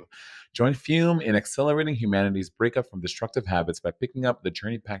be you. Join Fume in accelerating humanity's breakup from destructive habits by picking up the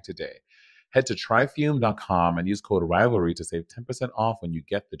Journey Pack today. Head to tryfume.com and use code RIVALRY to save 10% off when you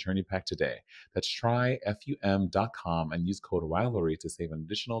get the Journey Pack today. That's tryfum.com and use code RIVALRY to save an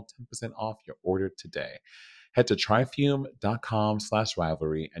additional 10% off your order today. Head to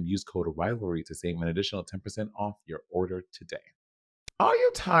tryfume.com/rivalry and use code RIVALRY to save an additional 10% off your order today. Are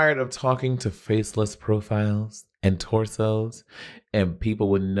you tired of talking to faceless profiles and torsos and people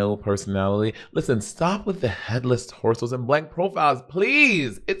with no personality? Listen, stop with the headless torsos and blank profiles,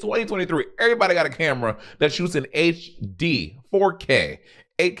 please. It's 2023. Everybody got a camera that shoots in HD, 4K,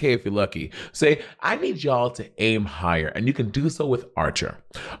 8K if you're lucky. Say, I need y'all to aim higher, and you can do so with Archer.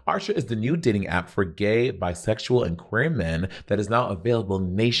 Archer is the new dating app for gay, bisexual, and queer men that is now available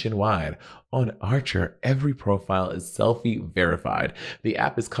nationwide. On Archer, every profile is selfie verified. The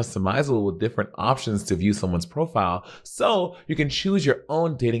app is customizable with different options to view someone's profile, so you can choose your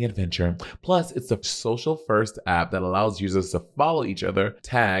own dating adventure. Plus, it's a social-first app that allows users to follow each other,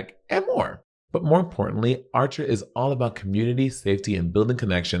 tag, and more. But more importantly, Archer is all about community, safety, and building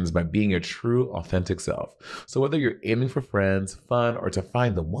connections by being your true, authentic self. So whether you're aiming for friends, fun, or to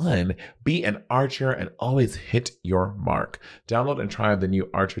find the one, be an Archer and always hit your mark. Download and try the new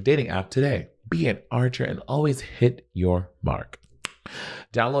Archer dating app today. Be an Archer and always hit your mark.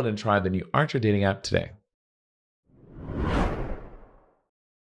 Download and try the new Archer dating app today.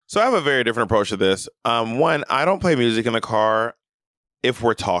 So I have a very different approach to this. One, I don't play music in the car if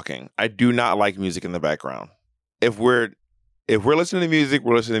we're talking. I do not like music in the background. If we're listening to music,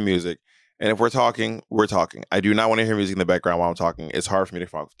 we're listening to music. And if we're talking, we're talking. I do not want to hear music in the background while I'm talking. It's hard for me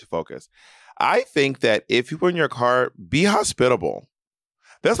to focus. I think that if people in your car, be hospitable.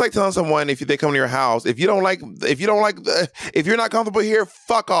 That's like telling someone if they come to your house, if you're not comfortable here,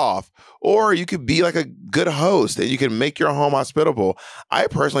 fuck off. Or you could be like a good host and you can make your home hospitable. I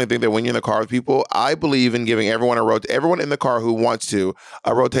personally think that when you're in the car with people, I believe in giving everyone in the car who wants to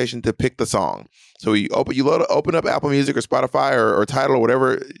a rotation to pick the song. So you open up Apple Music or Spotify or Tidal or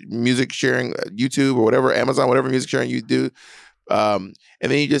whatever music sharing, YouTube or whatever, Amazon, whatever music sharing you do. And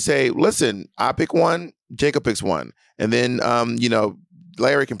then you just say, listen, I pick one, Jacob picks one. And then,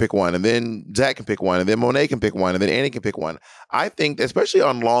 Larry can pick one, and then Zach can pick one, and then Monet can pick one, and then Annie can pick one. I think, especially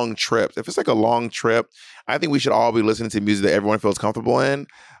on long trips, if it's like a long trip, I think we should all be listening to music that everyone feels comfortable in.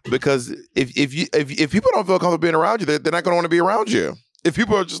 Because if people don't feel comfortable being around you, they're not going to want to be around you. If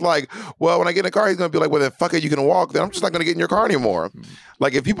people are just like, well, when I get in the car, he's going to be like, well, then fuck it, you can walk. Then I'm just not going to get in your car anymore.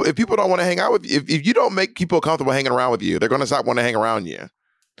 Like if people don't want to hang out with you, if you don't make people comfortable hanging around with you, they're going to stop wanting to hang around you.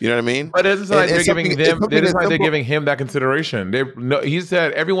 You know what I mean? But it's like they're giving them. It's like they're giving him that consideration. He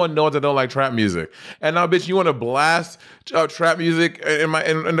said everyone knows I don't like trap music, and now, bitch, you want to blast trap music in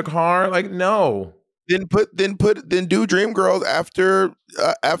the car? Like, no. Then do Dream Girls after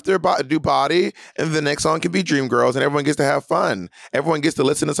do Body, and the next song can be Dream Girls, and everyone gets to have fun. Everyone gets to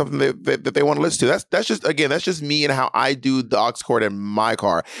listen to something that they want to listen to. That's just me and how I do the aux cord in my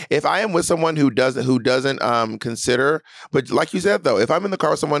car. If I am with someone who doesn't consider, but like you said though, if I'm in the car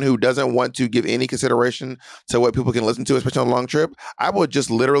with someone who doesn't want to give any consideration to what people can listen to, especially on a long trip, I will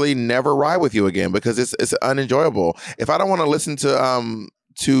just literally never ride with you again because it's unenjoyable. If I don't want to listen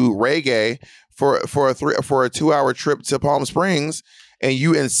to reggae for a 2-hour trip to Palm Springs, and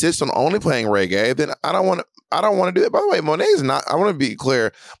you insist on only playing reggae, then I don't want to do that. By the way, Monet is not. I want to be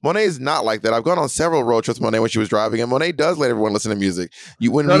clear. Monet is not like that. I've gone on several road trips with Monet when she was driving, and Monet does let everyone listen to music.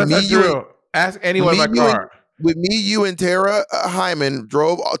 Ask anyone in my car. With me, you, and Tara Hyman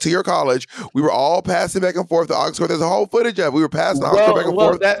drove to your college. We were all passing back and forth the aux cord. There's a whole footage of it. We were passing the aux cord back and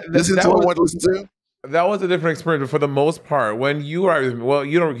forth. Listening to what we wanted to listen to. That was a different experience, but for the most part, when you are,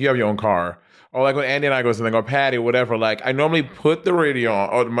 you have your own car. Or like when Andy and I go something, or Patty, or whatever, like I normally put the radio on,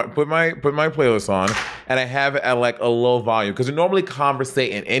 or put my playlist on, and I have it at like a low volume because we're normally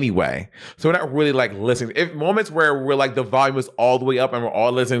conversating anyway. So we're not really like listening. If moments where we're like the volume is all the way up and we're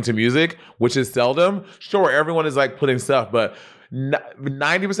all listening to music, which is seldom, sure, everyone is like putting stuff, but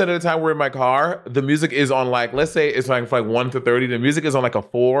 90% of the time we're in my car, the music is on like, let's say it's like from like 1 to 30, the music is on like a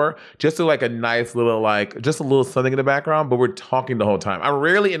 4, just to like a nice little like, just a little something in the background, but we're talking the whole time. I'm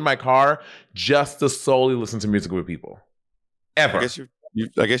rarely in my car just to solely listen to music with people. Ever.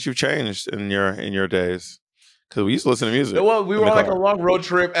 I guess you've changed in your days. Because we used to listen to music. Well, we were on like a long road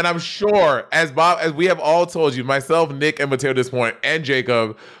trip, and I'm sure, as we have all told you, myself, Nick, and Mateo at this point, and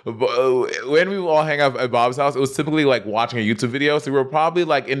Jacob, when we would all hang out at Bob's house, it was typically like watching a YouTube video. So we were probably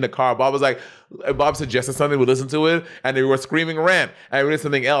like in the car. Bob suggested something, we listened to it, and they were screaming rant, and we did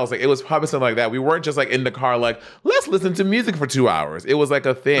something else. Like it was probably something like that. We weren't just like in the car, like let's listen to music for 2 hours. It was like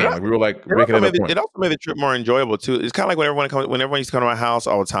a thing. Like we were like making it a point. It also made the trip more enjoyable too. It's kind of like when everyone used to come to my house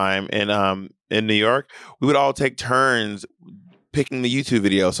all the time, and in New York, we would all take turns picking the YouTube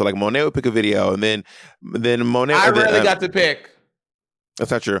video. So like Monet would pick a video, and then Monet. I rarely got to pick.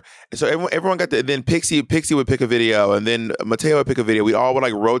 That's not true. So everyone got to. Then Pixie would pick a video, and then Mateo would pick a video. We all would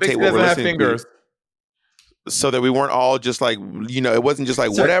like rotate Pixie what we're listening fingers. to, so that we weren't all just like it wasn't just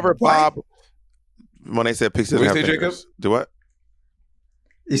like whatever pop. Monet said Pixie doesn't have fingers. Jacob? Do what?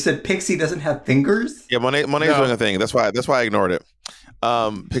 You said Pixie doesn't have fingers? Yeah, Monet's doing a thing. That's why I ignored it.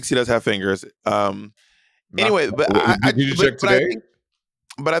 Pixie does have fingers. Anyway, did you check today?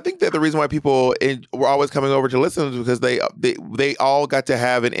 But I think that the reason why people were always coming over to listen is because they all got to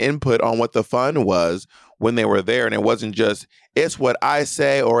have an input on what the fun was when they were there, and it wasn't just it's what I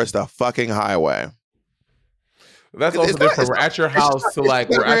say or it's the fucking highway. That's also different. We're at your house we're at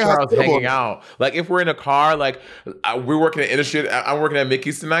your house hanging out. Like if we're in a car, like we're working at industry. I'm working at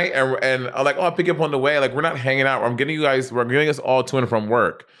Mickey's tonight, and I'm like, I'll pick you up on the way. Like we're not hanging out. We're getting us all to and from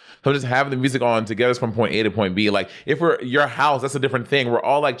work. So just having the music on to get us from point A to point B. Like if we're your house, that's a different thing. We're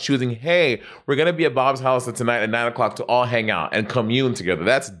all like choosing, hey, we're gonna be at Bob's house tonight at 9:00 to all hang out and commune together.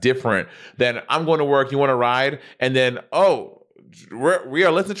 That's different than I'm going to work. You want to ride, and then we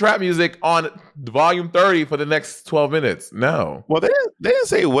are listening to trap music on volume 30 for the next 12 minutes. No. Well, they didn't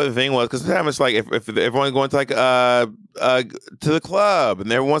say what the thing was, because sometimes it's like if everyone's going to like to the club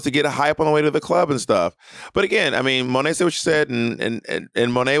and everyone wants to get a hype on the way to the club and stuff. But again, I mean, Monet said what she said,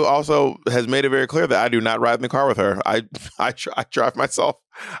 and Monet also has made it very clear that I do not ride in the car with her. I drive myself.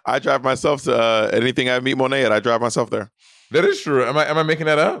 I drive myself to anything I meet Monet at. I drive myself there. That is true. Am I making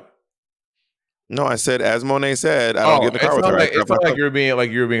that up? No, I said, as Monet said, I don't get in the car with her. It's not like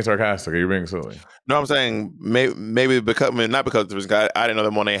you're being sarcastic or you're being silly. No, I'm saying maybe because not because I didn't know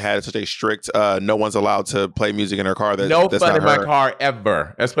that Monet had such a strict no one's allowed to play music in her car. That's fun in my car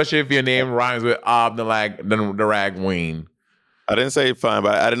ever, especially if your name rhymes with the rag queen. I didn't say fun,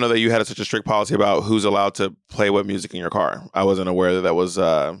 but I didn't know that you had such a strict policy about who's allowed to play what music in your car. I wasn't aware that was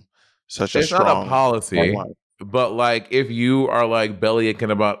such a strong. It's not a policy. But like, if you are like belly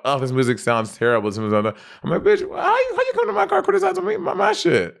aching about, this music sounds terrible, I'm like, bitch, how you come to my car criticizing me my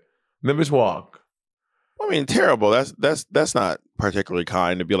shit? Then bitch walk. I mean, terrible. That's not particularly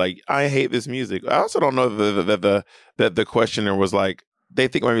kind to be like, I hate this music. I also don't know that the questioner was like, they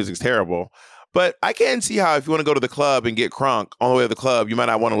think my music's terrible. But I can see how if you want to go to the club and get crunk on the way to the club, you might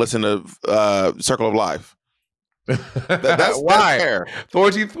not want to listen to Circle of Life. That's why? That's fair.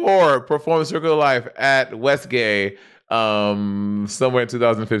 4G4 performed Circle of Life at Westgate somewhere in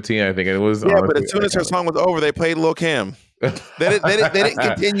 2015, I think. And it was but as soon as her song was over, they played Lil' Kim. They didn't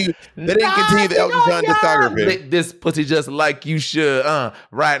continue the Elton John discography. Lick this pussy just like you should.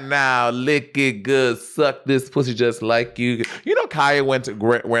 Right now, lick it good. Suck this pussy just like you. You know, Kaya went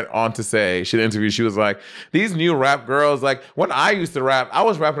on to say, she did an interview, she was like, these new rap girls, like when I used to rap, I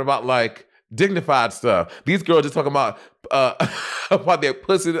was rapping about like dignified stuff. These girls just talking about about their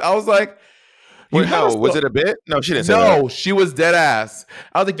pussy. I was like, Wait, no, was it a bit? No, she didn't say that. no, she was dead ass.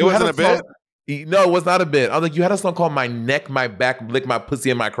 I was like, It wasn't a bit? No, it was not a bit. I was like, you had a song called My Neck, My Back, Lick My Pussy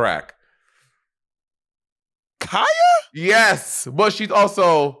and My Crack. Kaya? Yes, but she's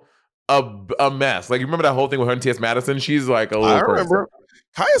also a mess. Like, you remember that whole thing with her and T.S. Madison? She's like a little I remember. person.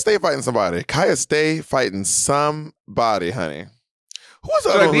 Kaya stay fighting somebody. Kaya stay fighting somebody, honey. Who was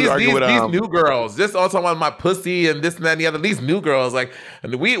the So other like, one who's arguing with these new girls, this all talking about my pussy and this and that and the other. These new girls, like,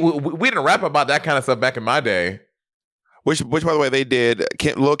 and we didn't rap about that kind of stuff back in my day. Which by the way, they did.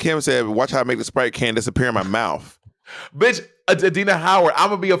 Lil' Kim said, watch how I make the Sprite can disappear in my mouth. Bitch, Adina Howard, I'm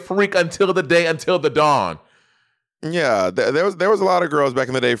gonna be a freak until the dawn. Yeah, there was a lot of girls back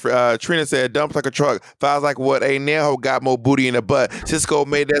in the day. Trina said, dumps like a truck. Thighs like what? A nail hoe got more booty in the butt. Cisco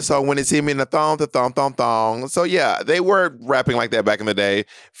made that song when they see me in the thong, the thong, thong, thong. So yeah, they were rapping like that back in the day.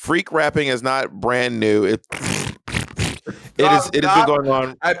 Freak rapping is not brand new. It has been going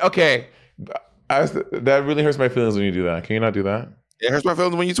on. That really hurts my feelings when you do that. Can you not do that? It hurts my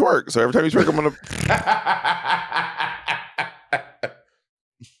feelings when you twerk. So every time you twerk, I'm gonna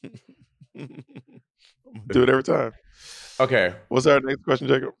do it every time. Okay. What's our next question,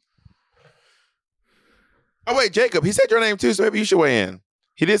 Jacob? Oh wait, Jacob. He said your name too, so maybe you should weigh in.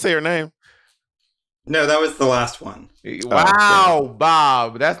 He did say your name. No, that was the last one. Wow,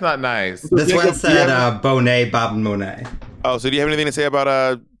 Bob, that's not nice. This Jacob, one said Bonet, Bob and Monet. Oh, so do you have anything to say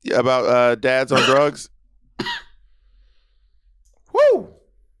about dads on drugs? Woo!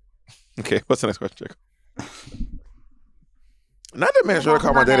 Okay, what's the next question, Jacob? Not that man should have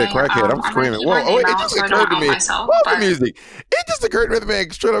called my daddy a crackhead. I'm screaming. Whoa, oh, it just occurred to me. What the music? It just occurred to me that man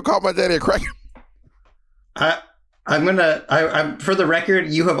straight up called my daddy a crackhead. I'm for the record,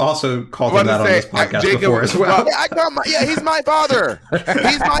 you have also called him that on this podcast Jacob, before as well. Yeah, he's my father.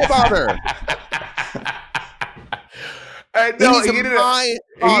 He's my father. He's my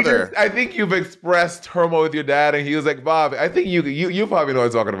father. I think you've expressed turmoil with your dad, and he was like, Bob, I think you probably know what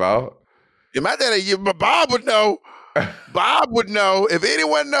I'm talking about. Yeah, my daddy, Bob would know. Bob would know. If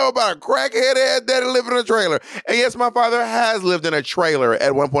anyone know about a crackhead ass daddy living in a trailer. And yes, my father has lived in a trailer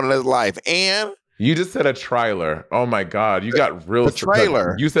at one point in his life. And you just said a trailer. Oh my God, you got real. A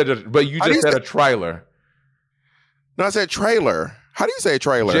trailer. You said, but you just said a trailer. No, I said trailer. How do you say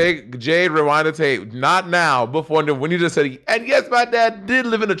trailer? Jade, rewind the tape. Not now. Before when you just said, and yes, my dad did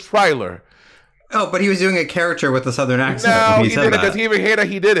live in a trailer. Oh, but he was doing a character with a southern accent. No, he did it because he even heard that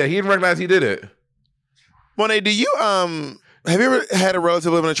he did it. He didn't recognize he did it. Monet, do you have you ever had a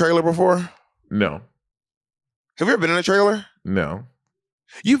relative live in a trailer before? No. Have you ever been in a trailer? No.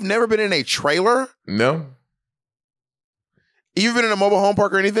 You've never been in a trailer? No. You've been in a mobile home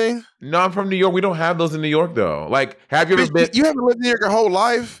park or anything? No, I'm from New York. We don't have those in New York though. Like, have you ever been? You haven't lived in New York your whole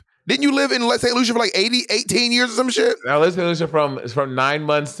life? Didn't you live in St. Lucia for like 18 years or some shit? I lived in St. Lucia from 9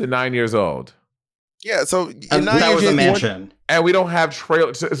 months to 9 years old. Yeah, so that was a mansion. And we don't have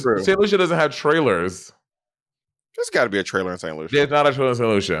trailers. St. Lucia doesn't have trailers. There's got to be a trailer in St. Lucia. There's not a trailer in St.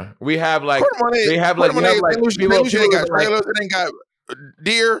 Lucia. We have like St. Lucia ain't got trailers. It ain't got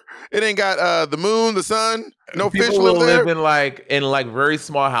deer. It ain't got the moon, the sun. No fish live there. People live in very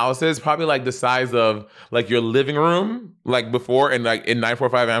small houses, probably like the size of like your living room, like before in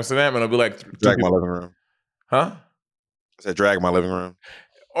 945 Amsterdam, and it'll be like drag my living room. Huh? I said drag my living room.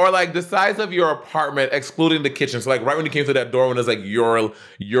 Or like the size of your apartment, excluding the kitchen. So like right when you came through that door, when it's like your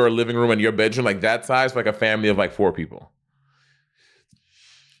living room and your bedroom, like that size for like a family of like 4 people.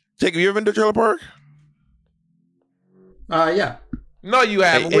 Jacob, you ever been to a trailer park? Yeah. No, you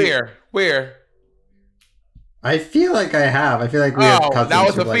haven't. Where? I feel like I have. I feel like we have cousins. That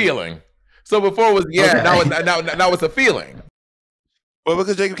was a feeling. So before it was now it's a feeling. Well,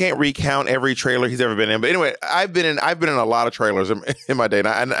 because Jacob can't recount every trailer he's ever been in. But anyway, I've been in a lot of trailers in my day.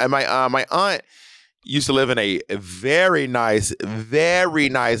 And my aunt used to live in a very nice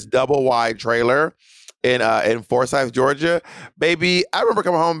double wide trailer in Forsyth, Georgia. Baby, I remember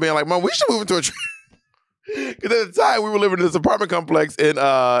coming home and being like, Mom, we should move into a trailer. Because at the time we were living in this apartment complex in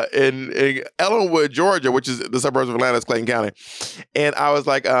Ellenwood, Georgia, which is the suburbs of Atlanta, it's Clayton County. And I was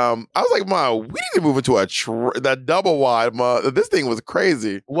like, Mom, we need to move into that double wide. Mom. This thing was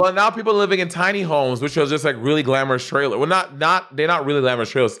crazy. Well, now people are living in tiny homes, which are just like really glamorous trailers. Well, they're not really glamorous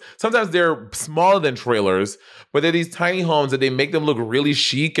trailers. Sometimes they're smaller than trailers, but they're these tiny homes that they make them look really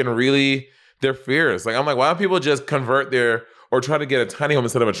chic and really, they're fierce. Like, I'm like, why don't people just convert or try to get a tiny home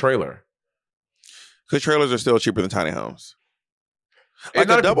instead of a trailer? Because trailers are still cheaper than tiny homes. Like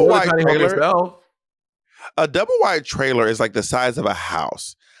a double wide trailer. A double wide trailer is like the size of a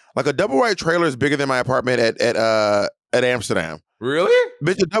house. Like a double wide trailer is bigger than my apartment at Amsterdam. Really?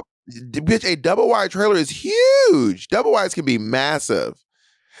 Bitch, a double wide trailer is huge. Double wides can be massive.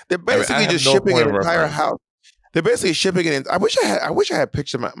 They're basically just shipping an entire house. They're basically shipping it in. I wish I had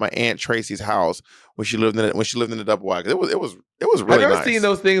pictures of my Aunt Tracy's house when she lived in the double wide. It was really nice. Have you ever seen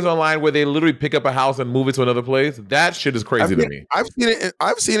those things online where they literally pick up a house and move it to another place? That shit is crazy to me. I've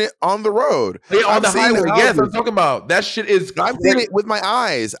seen it on the road. Yeah, on the highway. Yes, I'm talking about. That shit is. I've seen it with my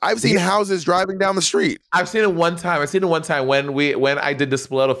eyes. I've seen houses driving down the street. I've seen it one time. When I did the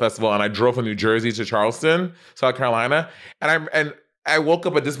Spoleto Festival and I drove from New Jersey to Charleston, South Carolina, and I woke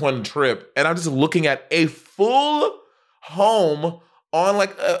up at this one trip and I'm just looking at a full home on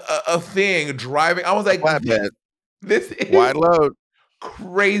like a thing driving. I was like, this is wide load.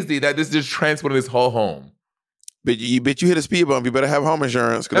 Crazy that this just transported this whole home. But you hit a speed bump, you better have home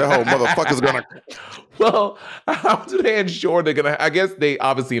insurance because that whole motherfucker's gonna. Well, how do they ensure they're gonna? I guess they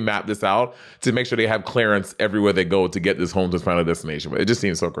obviously map this out to make sure they have clearance everywhere they go to get this home to its final destination. But it just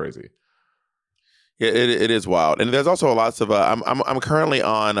seems so crazy. Yeah, it is wild, and there's also lots of. I'm currently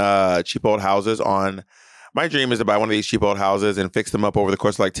on cheap old houses. My dream is to buy one of these cheap old houses and fix them up over the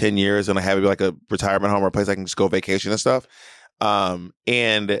course of like 10 years, and I have it be like a retirement home or a place I can just go vacation and stuff.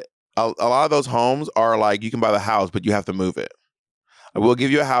 And a lot of those homes are like you can buy the house, but you have to move it. I will give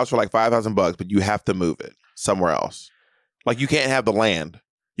you a house for like $5,000, but you have to move it somewhere else. Like you can't have the land,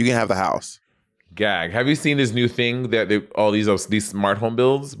 you can have the house. Gag. Have you seen this new thing that all these smart home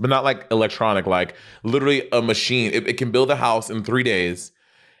builds, but not like electronic, like literally a machine. It can build a house in 3 days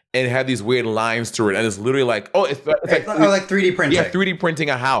and have these weird lines to it. And it's literally like, it's like 3D printing. Yeah, 3D printing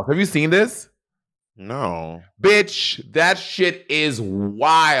a house. Have you seen this? No. Bitch, that shit is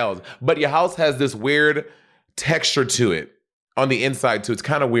wild. But your house has this weird texture to it on the inside too. It's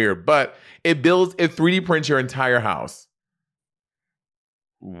kind of weird, but it 3D prints your entire house.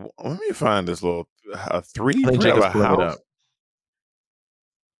 Let me find this little 3D print of a house.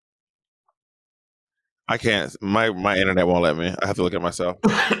 I can't. My internet won't let me. I have to look at it myself.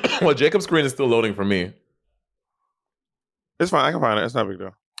 Well, Jacob's screen is still loading for me. It's fine. I can find it. It's not a big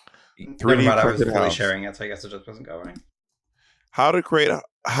deal. 3D I was fully sharing it, so I guess it just wasn't going.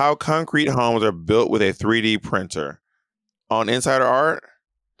 How concrete homes are built with a 3D printer on Insider Art.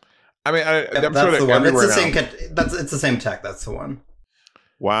 I mean, I'm that's sure the one. It's the same tech. That's the one.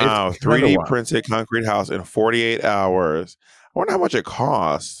 Wow, 3D printed concrete house in 48 hours. I wonder how much it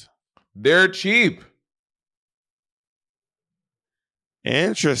costs. They're cheap.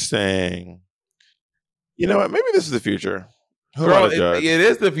 Interesting. You know what? Maybe this is the future. Girl, it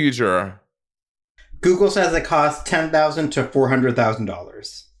is the future. Google says it costs $10,000 to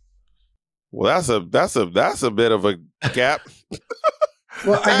 $400,000. Well, that's a bit of a gap.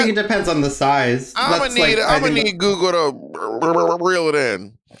 Well, I think it depends on the size. I'm gonna need Google to reel it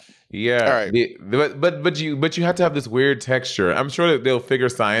in. Yeah, all right. But you have to have this weird texture. I'm sure that they'll figure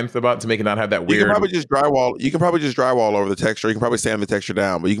science about to make it not have that weird. You can probably just drywall over the texture. You can probably sand the texture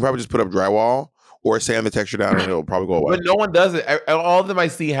down, but you can probably just put up drywall or sand the texture down, and it'll probably go away. But no one does it. All of them I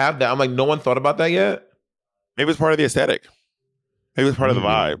see have that. I'm like, no one thought about that yet. Maybe it's part of the aesthetic. Maybe it's part of the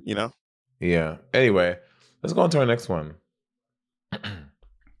vibe. You know. Yeah. Anyway, let's go on to our next one.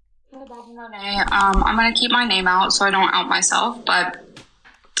 I'm going to keep my name out so I don't out myself, but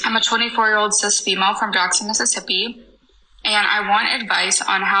I'm a 24-year-old cis female from Jackson, Mississippi, and I want advice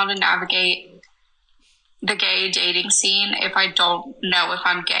on how to navigate the gay dating scene if I don't know if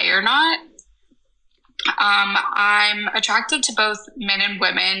I'm gay or not. I'm attracted to both men and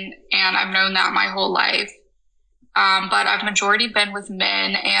women, and I've known that my whole life, but I've majority been with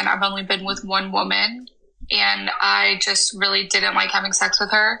men, and I've only been with one woman, and I just really didn't like having sex with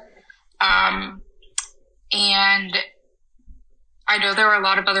her. And I know there are a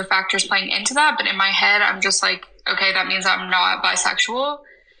lot of other factors playing into that, but in my head, I'm just like, okay, that means I'm not bisexual.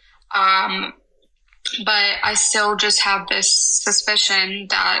 But I still just have this suspicion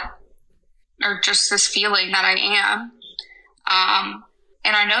or just this feeling that I am.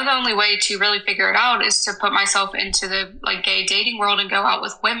 And I know the only way to really figure it out is to put myself into the gay dating world and go out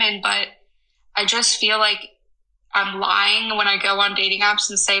with women. But I just feel like I'm lying when I go on dating apps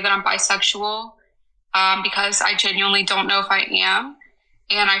and say that I'm bisexual, because I genuinely don't know if I am.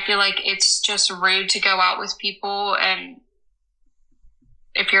 And I feel like it's just rude to go out with people, and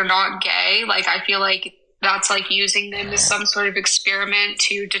if you're not gay, like, I feel like that's like using them as some sort of experiment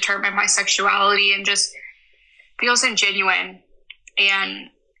to determine my sexuality, and just feels ingenuine and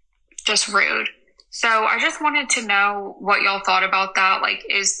just rude. So I just wanted to know what y'all thought about that. Like,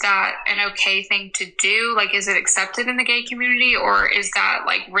 is that an okay thing to do? Like, is it accepted in the gay community, or is that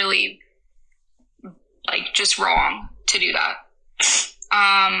like really like just wrong to do that?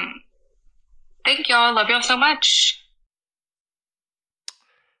 Thank y'all. Love y'all so much.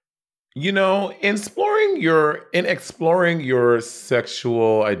 You know, in exploring your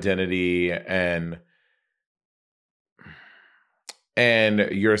sexual identity and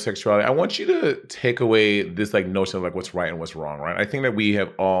your sexuality, I want you to take away this like notion of like what's right and what's wrong, right? I think that we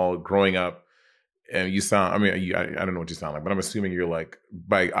have all growing up, and you sound, I mean, I don't know what you sound like, but I'm assuming you're like,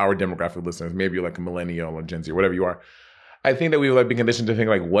 by our demographic listeners, maybe you're like a millennial or Gen Z or whatever you are. I think that we've like been conditioned to think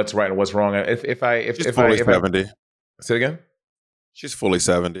like what's right and what's wrong. She's fully 70. Say it again? She's fully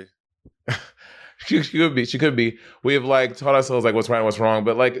 70. She could be. We've like taught ourselves like what's right and what's wrong,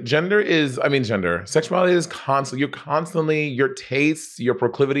 but like sexuality is constantly, your tastes, your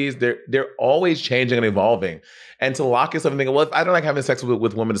proclivities, they're always changing and evolving. And to lock yourself and think, well, if I don't like having sex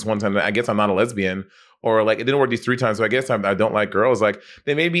with women this one time, then I guess I'm not a lesbian, or like it didn't work these 3 times, so I guess I don't like girls. Like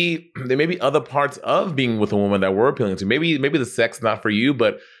there may be other parts of being with a woman that we're appealing to. Maybe the sex not for you,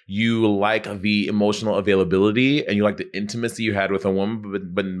 but you like the emotional availability and you like the intimacy you had with a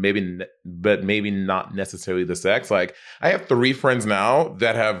woman, but maybe not necessarily the sex. Like I have 3 friends now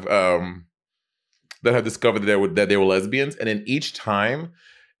that have discovered that they were lesbians, and in each time,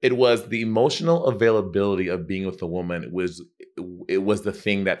 it was the emotional availability of being with a woman. It was the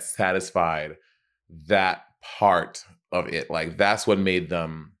thing that satisfied that part of it. Like that's what made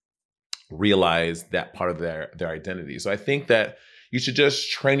them realize that part of their identity. So I think that you should just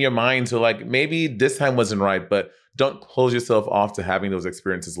train your mind to like, maybe this time wasn't right, but don't close yourself off to having those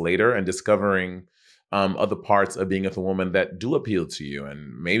experiences later and discovering other parts of being with a woman that do appeal to you.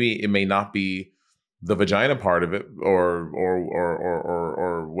 And maybe it may not be the vagina part of it or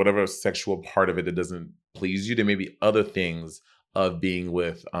whatever sexual part of it that doesn't please you. There may be other things of being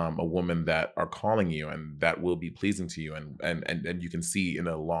with a woman that are calling you and that will be pleasing to you and you can see in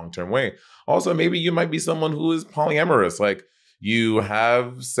a long-term way. Also, maybe you might be someone who is polyamorous. Like you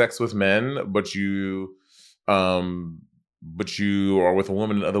have sex with men, but you are with a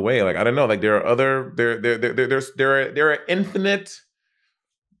woman another way. Like I don't know. Like there are infinite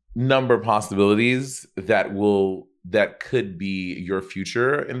number of possibilities that could be your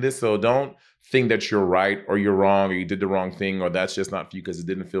future in this. So don't think that you're right or you're wrong or you did the wrong thing or that's just not for you because it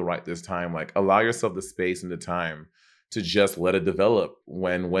didn't feel right this time. Like allow yourself the space and the time to just let it develop.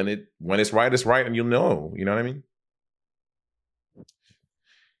 When it's right, it's right, and you'll know. You know what I mean?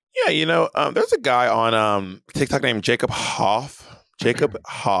 Yeah, you know, there's a guy on TikTok named Jacob Hoff. Jacob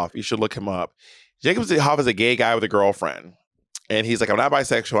Hoff. You should look him up. Jacob Hoff is a gay guy with a girlfriend. And he's like, I'm not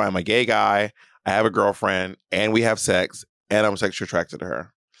bisexual. I'm a gay guy. I have a girlfriend and we have sex and I'm sexually attracted to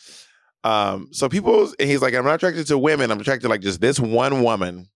her. So he's like, I'm not attracted to women. I'm attracted to like just this one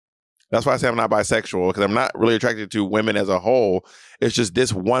woman. That's why I say I'm not bisexual, because I'm not really attracted to women as a whole. It's just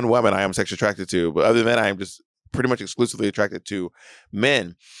this one woman I am sexually attracted to. But other than that, I am just pretty much exclusively attracted to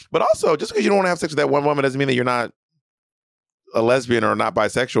men. But also, just because you don't want to have sex with that one woman doesn't mean that you're not a lesbian or not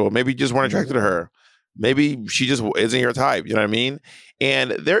bisexual. Maybe you just weren't attracted to her. Maybe she just isn't your type. You know what I mean?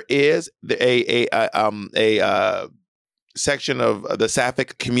 And there is a section of the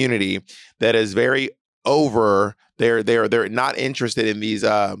sapphic community that is very over. They're not interested in these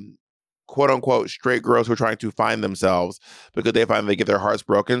quote unquote straight girls who are trying to find themselves because they find they get their hearts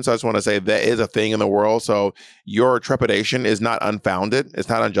broken. So I just want to say that is a thing in the world. So your trepidation is not unfounded. It's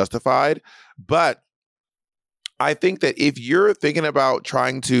not unjustified. But I think that if you're thinking about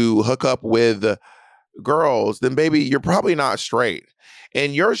trying to hook up with girls, then baby, you're probably not straight.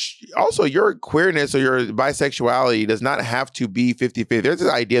 And your queerness or your bisexuality does not have to be 50-50. There's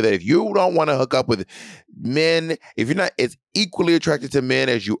this idea that if you don't want to hook up with men, if you're not as equally attracted to men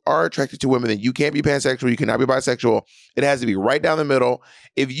as you are attracted to women, then you can't be pansexual, you cannot be bisexual. It has to be right down the middle.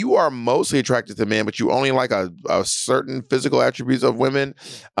 If you are mostly attracted to men, but you only like a certain physical attributes of women,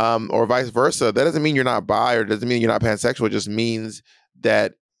 or vice versa, that doesn't mean you're not bi or doesn't mean you're not pansexual. It just means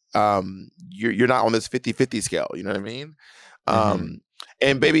that you're not on this 50-50 scale. You know what I mean?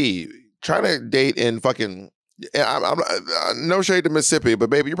 And baby, trying to date in fucking, I'm no shade to Mississippi,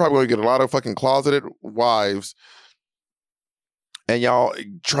 but baby, you're probably going to get a lot of fucking closeted wives and y'all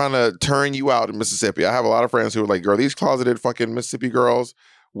trying to turn you out in Mississippi. I have a lot of friends who are like, girl, these closeted fucking Mississippi girls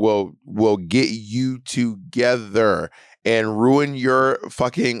will get you together and ruin your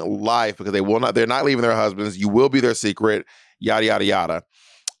fucking life because they're not leaving their husbands. You will be their secret, yada, yada, yada.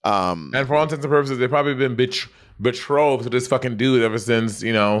 And for all intents and purposes, they've probably been betrothed to this fucking dude ever since,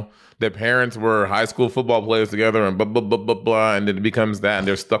 you know, their parents were high school football players together and blah, blah, blah, blah, blah. And then it becomes that and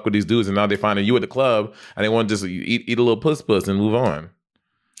they're stuck with these dudes. And now they find you at the club and they want to just eat a little puss and move on.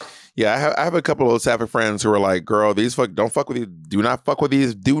 Yeah, I have a couple of sapphic friends who are like, girl, don't fuck with these. Do not fuck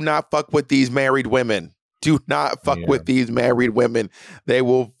with these married women. Do not fuck with these married women. They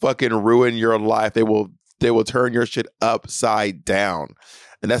will fucking ruin your life. They will turn your shit upside down.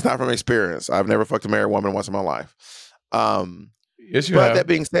 And that's not from experience. I've never fucked a married woman once in my life. Yes, you but have. That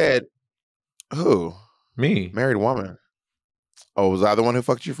being said, who? Me. Married woman. Oh, was I the one who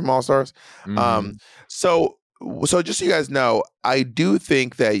fucked you from All Stars? Mm-hmm. So just so you guys know, I do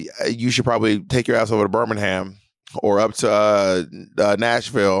think that you should probably take your ass over to Birmingham or up to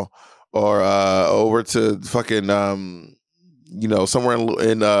Nashville or over to fucking somewhere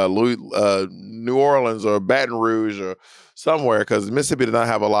in New Orleans or Baton Rouge or somewhere, because Mississippi did not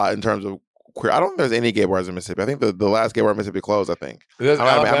have a lot in terms of queer. I don't think there's any gay bars in Mississippi. I think the last gay bar in Mississippi closed. I think.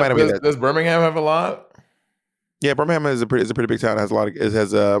 Does Birmingham have a lot? Yeah, Birmingham is a pretty big town. It has a lot of. It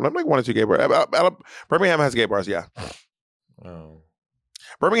has like 1 or 2 gay bars. Birmingham has gay bars. Yeah. Oh.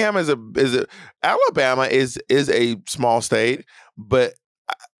 Birmingham is Alabama is a small state, but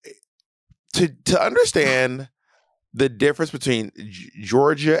to understand the difference between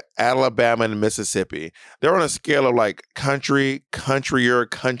Georgia, Alabama, and Mississippi, they're on a scale of like countryer,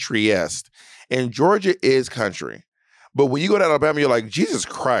 countryest, and Georgia is country. But when you go to Alabama, you're like, Jesus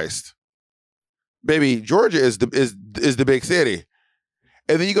Christ. Baby, Georgia is the big city.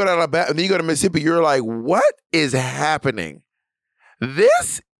 And then you go to Alabama, and then you go to Mississippi, you're like, what is happening?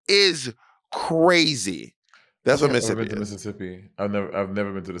 This is crazy. That's what Mississippi is. Mississippi. I've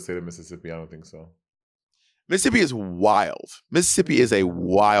never been to the state of Mississippi. I don't think so. Mississippi is wild. Mississippi is a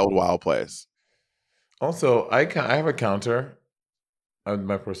wild, wild place. Also, I have a counter on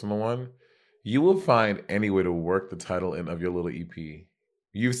my personal one. You will find any way to work the title in of your little EP.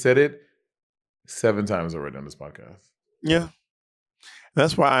 You've said it 7 times already on this podcast. Yeah.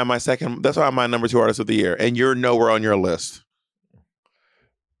 That's why I'm my number 2 artist of the year. And you're nowhere on your list.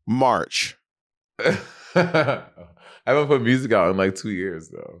 March. I haven't put music out in like 2 years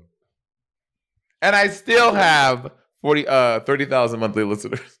though. And I still have 30,000 monthly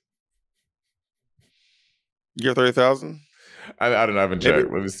listeners. You're 30,000? I don't know. I haven't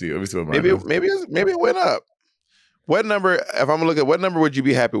checked. Let me see what mine is. Maybe it went up. What number? If I'm gonna look at what number would you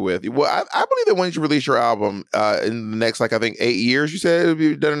be happy with? Well, I believe that once you release your album in the next, like I think 8 years, you said it'll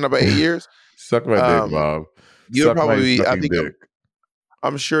be done in about 8 years. Suck my dick, Bob. You'll probably. I think.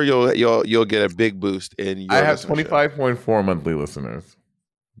 I'm sure you'll get a big boost in your. I have 25.4 monthly listeners.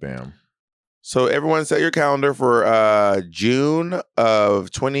 Damn. So everyone, set your calendar for June of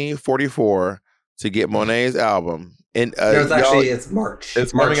 2044 to get Monet's album. And it's March.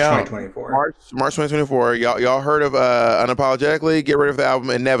 It's March 2024. March 2024. Y'all heard of Unapologetically? Get ready for the album.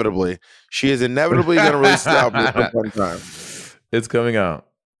 Inevitably, she is inevitably going to release the album at some point in time. It's coming out.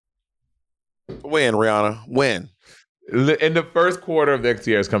 When, Rihanna? When? In the first quarter of next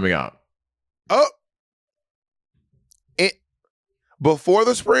year, it's coming out. Oh, before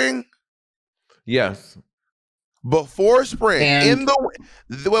the spring. Yes. Before spring. In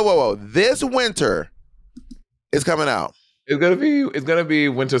whoa. This winter is coming out. It's gonna be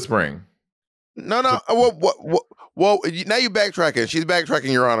winter spring. No. Well, now you're backtracking. She's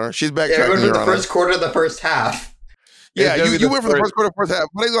backtracking, Your Honor. She's backtracking. Yeah, it went from the first quarter to the first half. Yeah, you went from the first quarter, first half.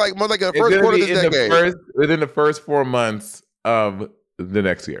 But it's like more like the first quarter of this decade. Within the first 4 months of the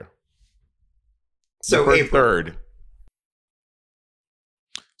next year. So April 3rd.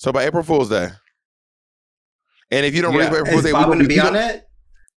 So by April Fool's Day. And if you don't release by April Fool's Day, we're going to be on it.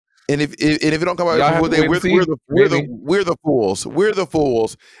 And if it don't come out April Fool's Day, we're the fools. We're the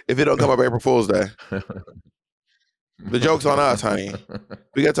fools if it don't come up April Fool's Day. The joke's on us, honey.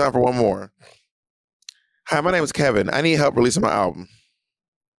 We got time for one more. Hi, my name is Kevin. I need help releasing my album.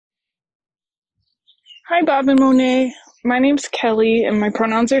 Hi, Bob and Monet. My name's Kelly, and my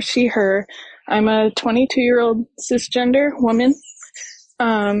pronouns are she, her. I'm a 22-year-old cisgender woman.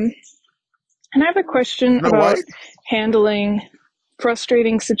 And I have a question about handling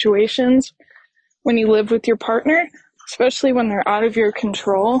frustrating situations when you live with your partner, especially when they're out of your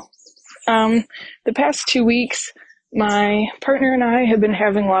control. The past 2 weeks, my partner and I have been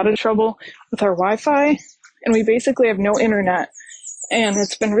having a lot of trouble with our Wi-Fi, and we basically have no internet. And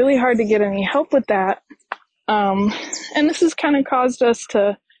it's been really hard to get any help with that. And this has kind of caused us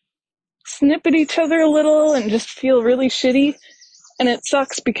to snip at each other a little and just feel really shitty. And it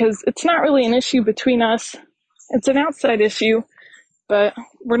sucks because it's not really an issue between us. It's an outside issue, but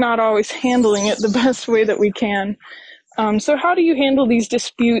we're not always handling it the best way that we can. So how do you handle these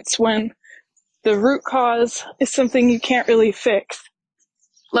disputes when the root cause is something you can't really fix?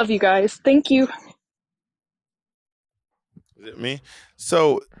 Love you guys. Thank you. Is it me?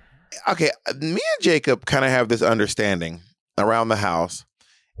 So, okay, me and Jacob kind of have this understanding around the house.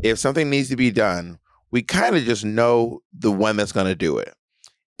 If something needs to be done, we kind of just know the one that's going to do it.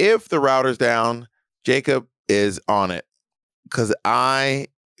 If the router's down, Jacob is on it because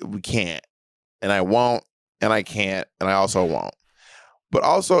we can't, and I won't, and I can't, and I also won't. But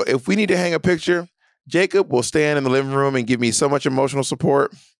also, if we need to hang a picture, Jacob will stand in the living room and give me so much emotional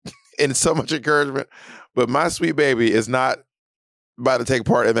support and so much encouragement. But my sweet baby is not about to take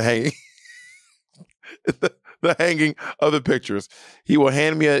part in the hanging, the hanging of the pictures. He will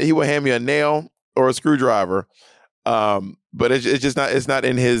hand me a nail or a screwdriver. But it's just not. It's not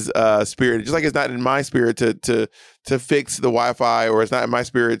in his spirit. Just like it's not in my spirit to fix the Wi-Fi, or it's not in my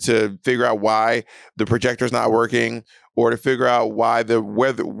spirit to figure out why the projector's not working, or to figure out why the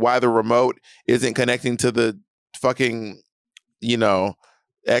remote isn't connecting to the fucking,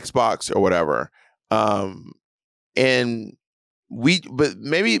 Xbox or whatever. But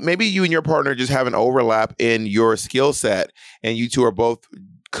maybe you and your partner just have an overlap in your skill set, and you two are both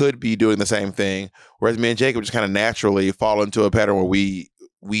could be doing the same thing, whereas me and Jacob just kind of naturally fall into a pattern where we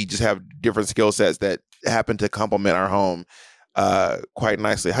just have different skill sets that happen to complement our home quite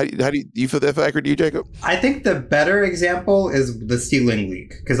nicely. How do you feel that accurate to you, Jacob? I think the better example is the ceiling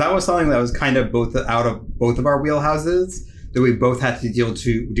leak, because that was something that was kind of both out of both of our wheelhouses that we both had to deal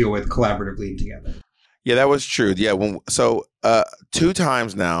with collaboratively together. Yeah, that was true. Yeah, 2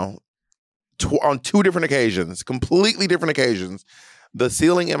 times now, on 2 different occasions, completely different occasions, the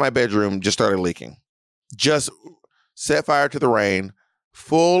ceiling in my bedroom just started leaking. Just set fire to the rain,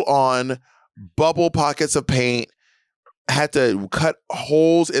 full on bubble pockets of paint, had to cut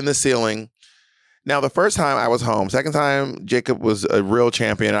holes in the ceiling. Now, the first time I was home, second time Jacob was a real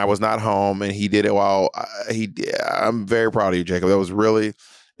champion. I was not home, and he did it while I'm very proud of you, Jacob. That was really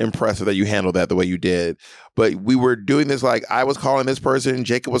impressive that you handled that the way you did. But we were doing this like I was calling this person,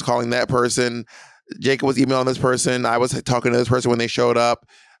 Jacob was calling that person, Jacob was emailing this person, I was talking to this person when they showed up,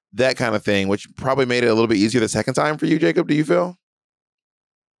 that kind of thing, which probably made it a little bit easier the second time for you, Jacob. Do you feel?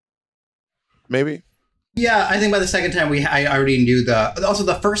 Maybe? Yeah, I think by the second time I already knew also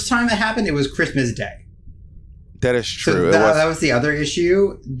the first time it happened, it was Christmas Day. That is true. So that was the other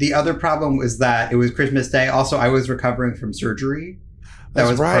issue. The other problem was that it was Christmas Day. Also, I was recovering from surgery. That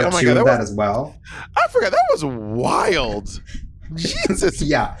was right. Part 2 of that as well. I forgot. That was wild. Jesus.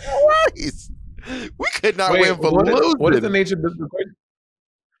 Yeah. Christ. We could not win for losing. What is the nature of the question?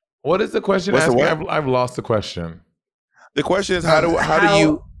 What is the question asking? I've lost the question. The question is how do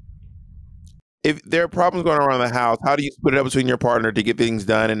you, if there are problems going around the house, how do you split it up between your partner to get things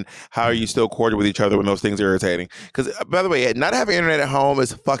done, and how are you still cordial with each other when those things are irritating? Because, by the way, not having internet at home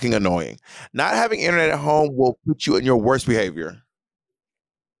is fucking annoying. Not having internet at home will put you in your worst behavior.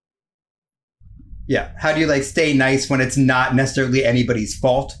 Yeah. How do you stay nice when it's not necessarily anybody's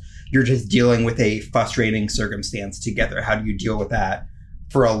fault? You're just dealing with a frustrating circumstance together. How do you deal with that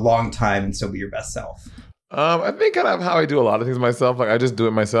for a long time and still be your best self? I think kind of how I do a lot of things myself. Like I just do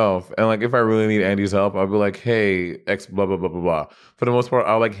it myself. And if I really need Andy's help, I'll be like, hey, X blah, blah, blah, blah, blah. For the most part,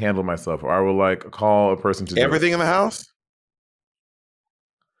 I'll handle myself, or I will call a person to do everything in the house?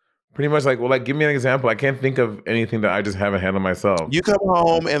 Pretty much give me an example. I can't think of anything that I just haven't handled myself. You come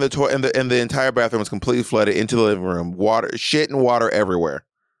home and the entire bathroom is completely flooded into the living room. Shit and water everywhere.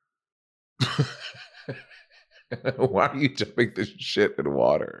 Why are you jumping the shit in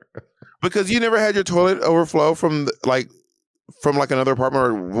water? Because you never had your toilet overflow from another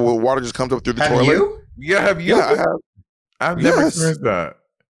apartment, or water just comes up through the toilet. You? Yeah, have you? Yeah, I have. I've never experienced that.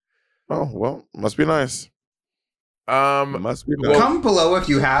 Oh well, must be nice. Must be nice. Comment below if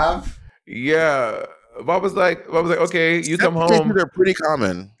you have. Yeah. Bob was like, okay, you come home. They're pretty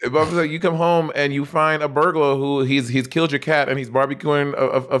common. Bob was like, you come home and you find a burglar who he's killed your cat and he's barbecuing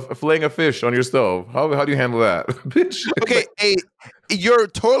filleting a fish on your stove. How do you handle that, bitch? Okay, your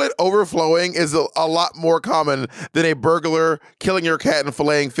toilet overflowing is a lot more common than a burglar killing your cat and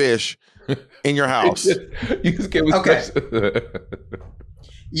filleting fish in your house. You just get okay.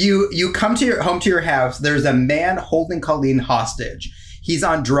 You come home to your house. There's a man holding Colleen hostage. He's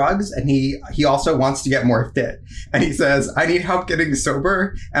on drugs, and he also wants to get more fit. And he says, I need help getting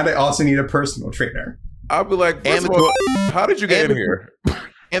sober, and I also need a personal trainer. I'll be like, how did you get in here?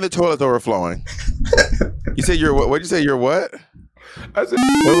 And the toilet's overflowing. You said you're what? What'd you say? You're what? I said,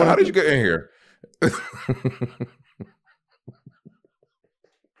 how did you get in here?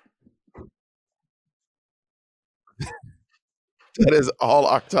 That is all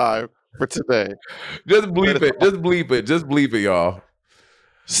our time for today. Just bleep it. Just bleep it. Just bleep it, y'all.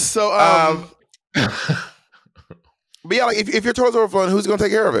 So, but yeah, like if your toilet's overflowing, who's gonna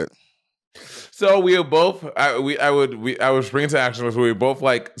take care of it? So we were both. I would spring into action where we both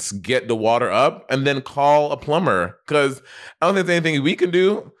like get the water up and then call a plumber because I don't think there's anything we can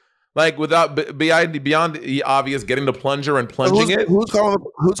do like without beyond the obvious getting the plunger and plunging it. Who's calling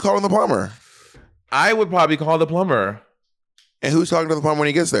the plumber? I would probably call the plumber. And who's talking to the plumber when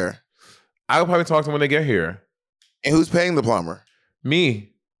he gets there? I would probably talk to him when they get here. And who's paying the plumber? Me.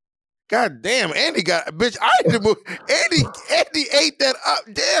 God damn, Andy got bitch. I had to move. Andy ate that up.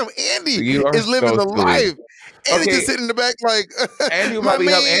 Damn, Andy is living the life. Andy just sitting in the back like Andy would probably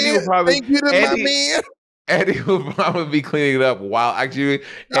help. Andy would probably thank you to my man. Andy would probably be cleaning it up while actually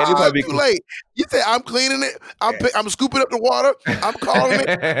Andy probably too late. You say I'm cleaning it. I'm scooping up the water. I'm calling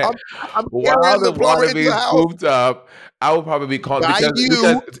it. I'm while the water being scooped up. I will probably be calling because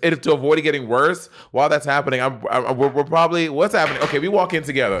to avoid it getting worse. While that's happening, we're probably what's happening. Okay, we walk in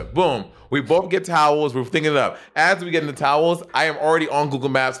together. Boom. We both get towels. We're thinking it up. As we get in the towels, I am already on Google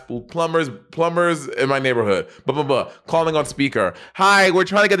Maps. Plumbers in my neighborhood. Calling on speaker. Hi, we're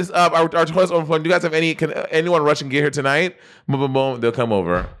trying to get this up. Our toilet's overflowing. Do you guys have anyone rush and get here tonight? Boom. They'll come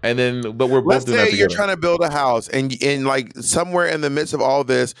over. And then, but we're both doing that together. Let's say you're trying to build a house, and like somewhere in the midst of all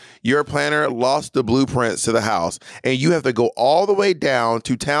this, your planner lost the blueprints to the house, and you have to go all the way down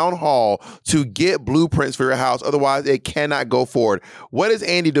to town hall to get blueprints for your house. Otherwise, it cannot go forward. What is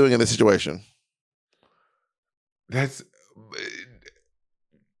Andy doing in this situation? That's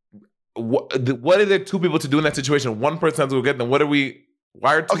what are there two people to do in that situation? One person will get them. Why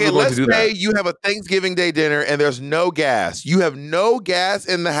are two people going to do that? Let's say you have a Thanksgiving Day dinner and there's no gas. You have no gas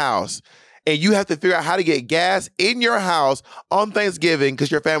in the house, and you have to figure out how to get gas in your house on Thanksgiving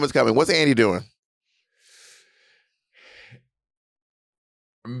because your family's coming. What's Andy doing?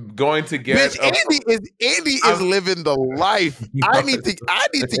 I'm going to get. Bitch, Andy is living the life. I need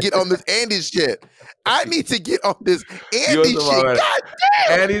to get on this Andy shit. I need to get on this Andy shit. God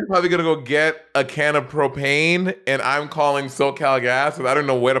damn. Andy's probably gonna go get a can of propane, and I'm calling SoCal Gas because I don't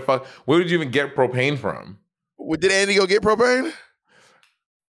know where did you even get propane from? Did Andy go get propane?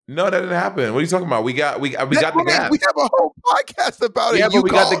 No, that didn't happen. What are you talking about? We got the gas. We have a whole podcast about it. Yeah, but we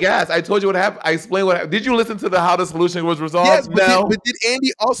got the gas. I told you what happened. I explained what happened. Did you listen to how the solution was resolved? Yes, but did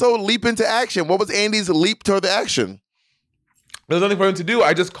Andy also leap into action? What was Andy's leap toward the action? There's nothing for him to do.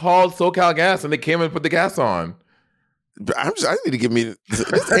 I just called SoCal Gas and they came and put the gas on. I need to give me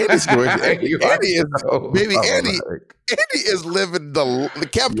this Andy situation. Andy is living the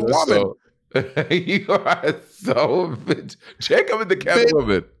kept woman. You are so Jacob is the kept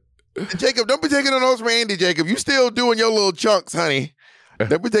woman. Jacob, don't be taking no notes from Andy, Jacob. You still doing your little chunks, honey.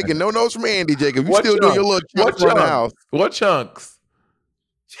 Don't be taking no notes from Andy, Jacob. You still doing your little chunks around the house. What chunks?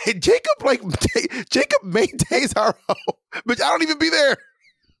 Jacob maintains our home, but I don't even be there.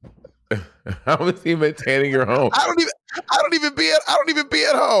 How is he maintaining your home? I don't even be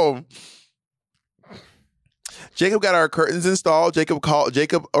at home. Jacob got our curtains installed. Jacob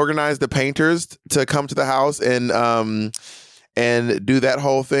organized the painters to come to the house and do that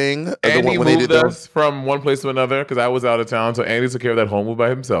whole thing. Andy moved us from one place to another because I was out of town. So Andy took care of that home move by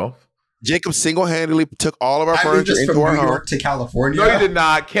himself. Jacob single-handedly took all of our furniture into our home. New York to California. No, he did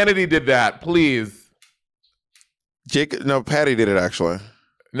not. Kennedy did that. Please. Patty did it actually.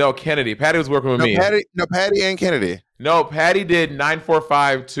 No, Kennedy. Patty was working with me. Patty and Kennedy. No, Patty did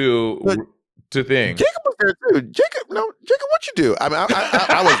 945 to thing. Jacob was there too. Jacob, what you do? I mean,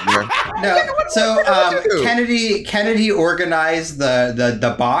 I wasn't there. No, so Kennedy organized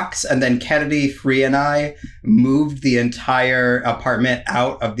the box, and then Kennedy, Free, and I moved the entire apartment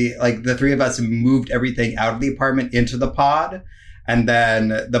out of the three of us moved everything out of the apartment into the pod, and then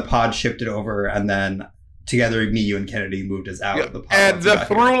the pod shipped it over, and then together, me, you, and Kennedy moved us out of the pod. And the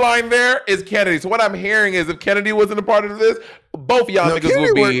through line there is Kennedy. So what I'm hearing is if Kennedy wasn't a part of this, both y'all niggas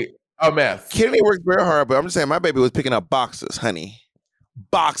would be a mess. Kennedy worked very hard, but I'm just saying my baby was picking up boxes, honey.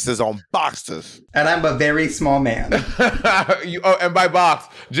 Boxes on boxes. And I'm a very small man. And by box,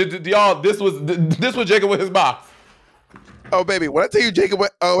 y'all, this was Jacob with his box. Oh, baby, when I tell you Jacob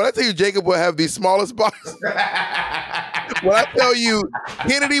will have the smallest box. When I tell you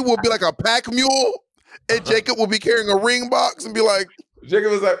Kennedy will be like a pack mule, and Jacob will be carrying a ring box and be like,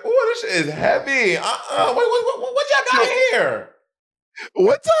 Jacob was like, "Oh, this shit is heavy. What y'all got here?"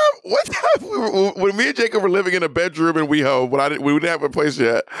 What time when me and Jacob were living in a bedroom in WeHo, when we didn't have a place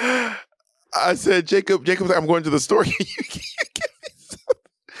yet, I said, Jacob's like, I'm going to the store. Can you give me something?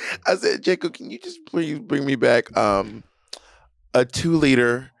 I said, Jacob, can you just please bring me back a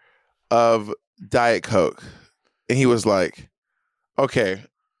 2-liter of Diet Coke? And he was like, okay.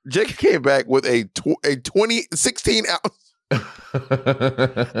 Jacob came back with a 16 ounce. I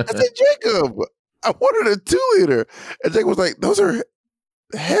said, Jacob, I wanted a 2-liter. And Jacob was like, those are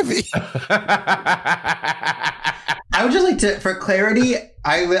heavy. I would just like to, for clarity,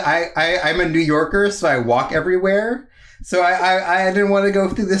 I'm a New Yorker, so I walk everywhere. So I didn't want to go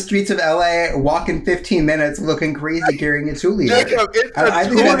through the streets of LA, walk in 15 minutes, looking crazy carrying a 2-liter. Jacob, I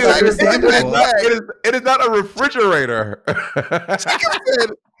think that's understandable. It is not a refrigerator.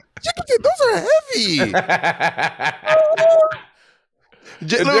 Jacob said, those are heavy.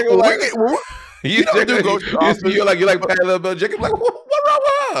 You're like Patti LaBelle. Jacob like,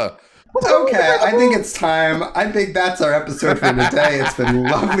 what? Okay, I think it's time. I think that's our episode for today. It's been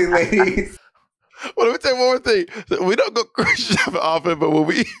lovely, ladies. Well, let me tell you one more thing. We don't go grocery shopping often, but when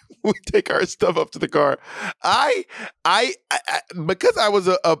we take our stuff up to the car, I because I was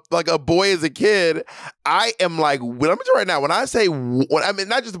a boy as a kid, I am like, let me tell you right now, when I say,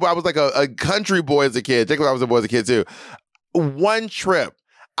 not just a boy, I was like a country boy as a kid. Jacob, I was a boy as a kid too. One trip,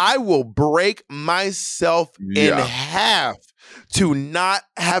 I will break myself in half to not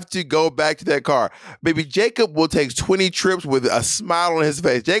have to go back to that car. Baby, Jacob will take 20 trips with a smile on his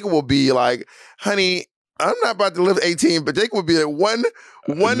face. Jacob will be like, honey, I'm not about to live 18, but Jacob will be like one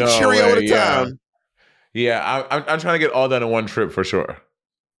Cheerio at a time. Yeah, I'm trying to get all done in one trip for sure.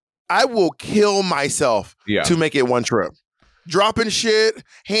 I will kill myself to make it one trip. Dropping shit,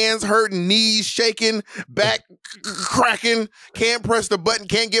 hands hurting, knees shaking, back cracking, can't press the button,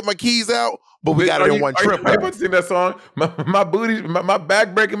 can't get my keys out, but we got it in one trip. Are you about to sing that song? My booty, my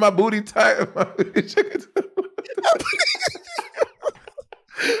back breaking, my booty tight.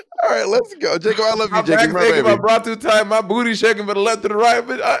 All right, let's go. Jacob, I love you, Jacob. My back breaking, my bra too tight, my booty shaking from the left to the right.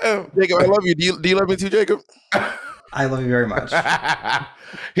 But I am. Jacob, I love you. Do you love me too, Jacob? I love you very much.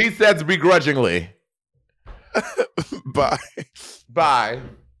 He says begrudgingly. Bye. Bye.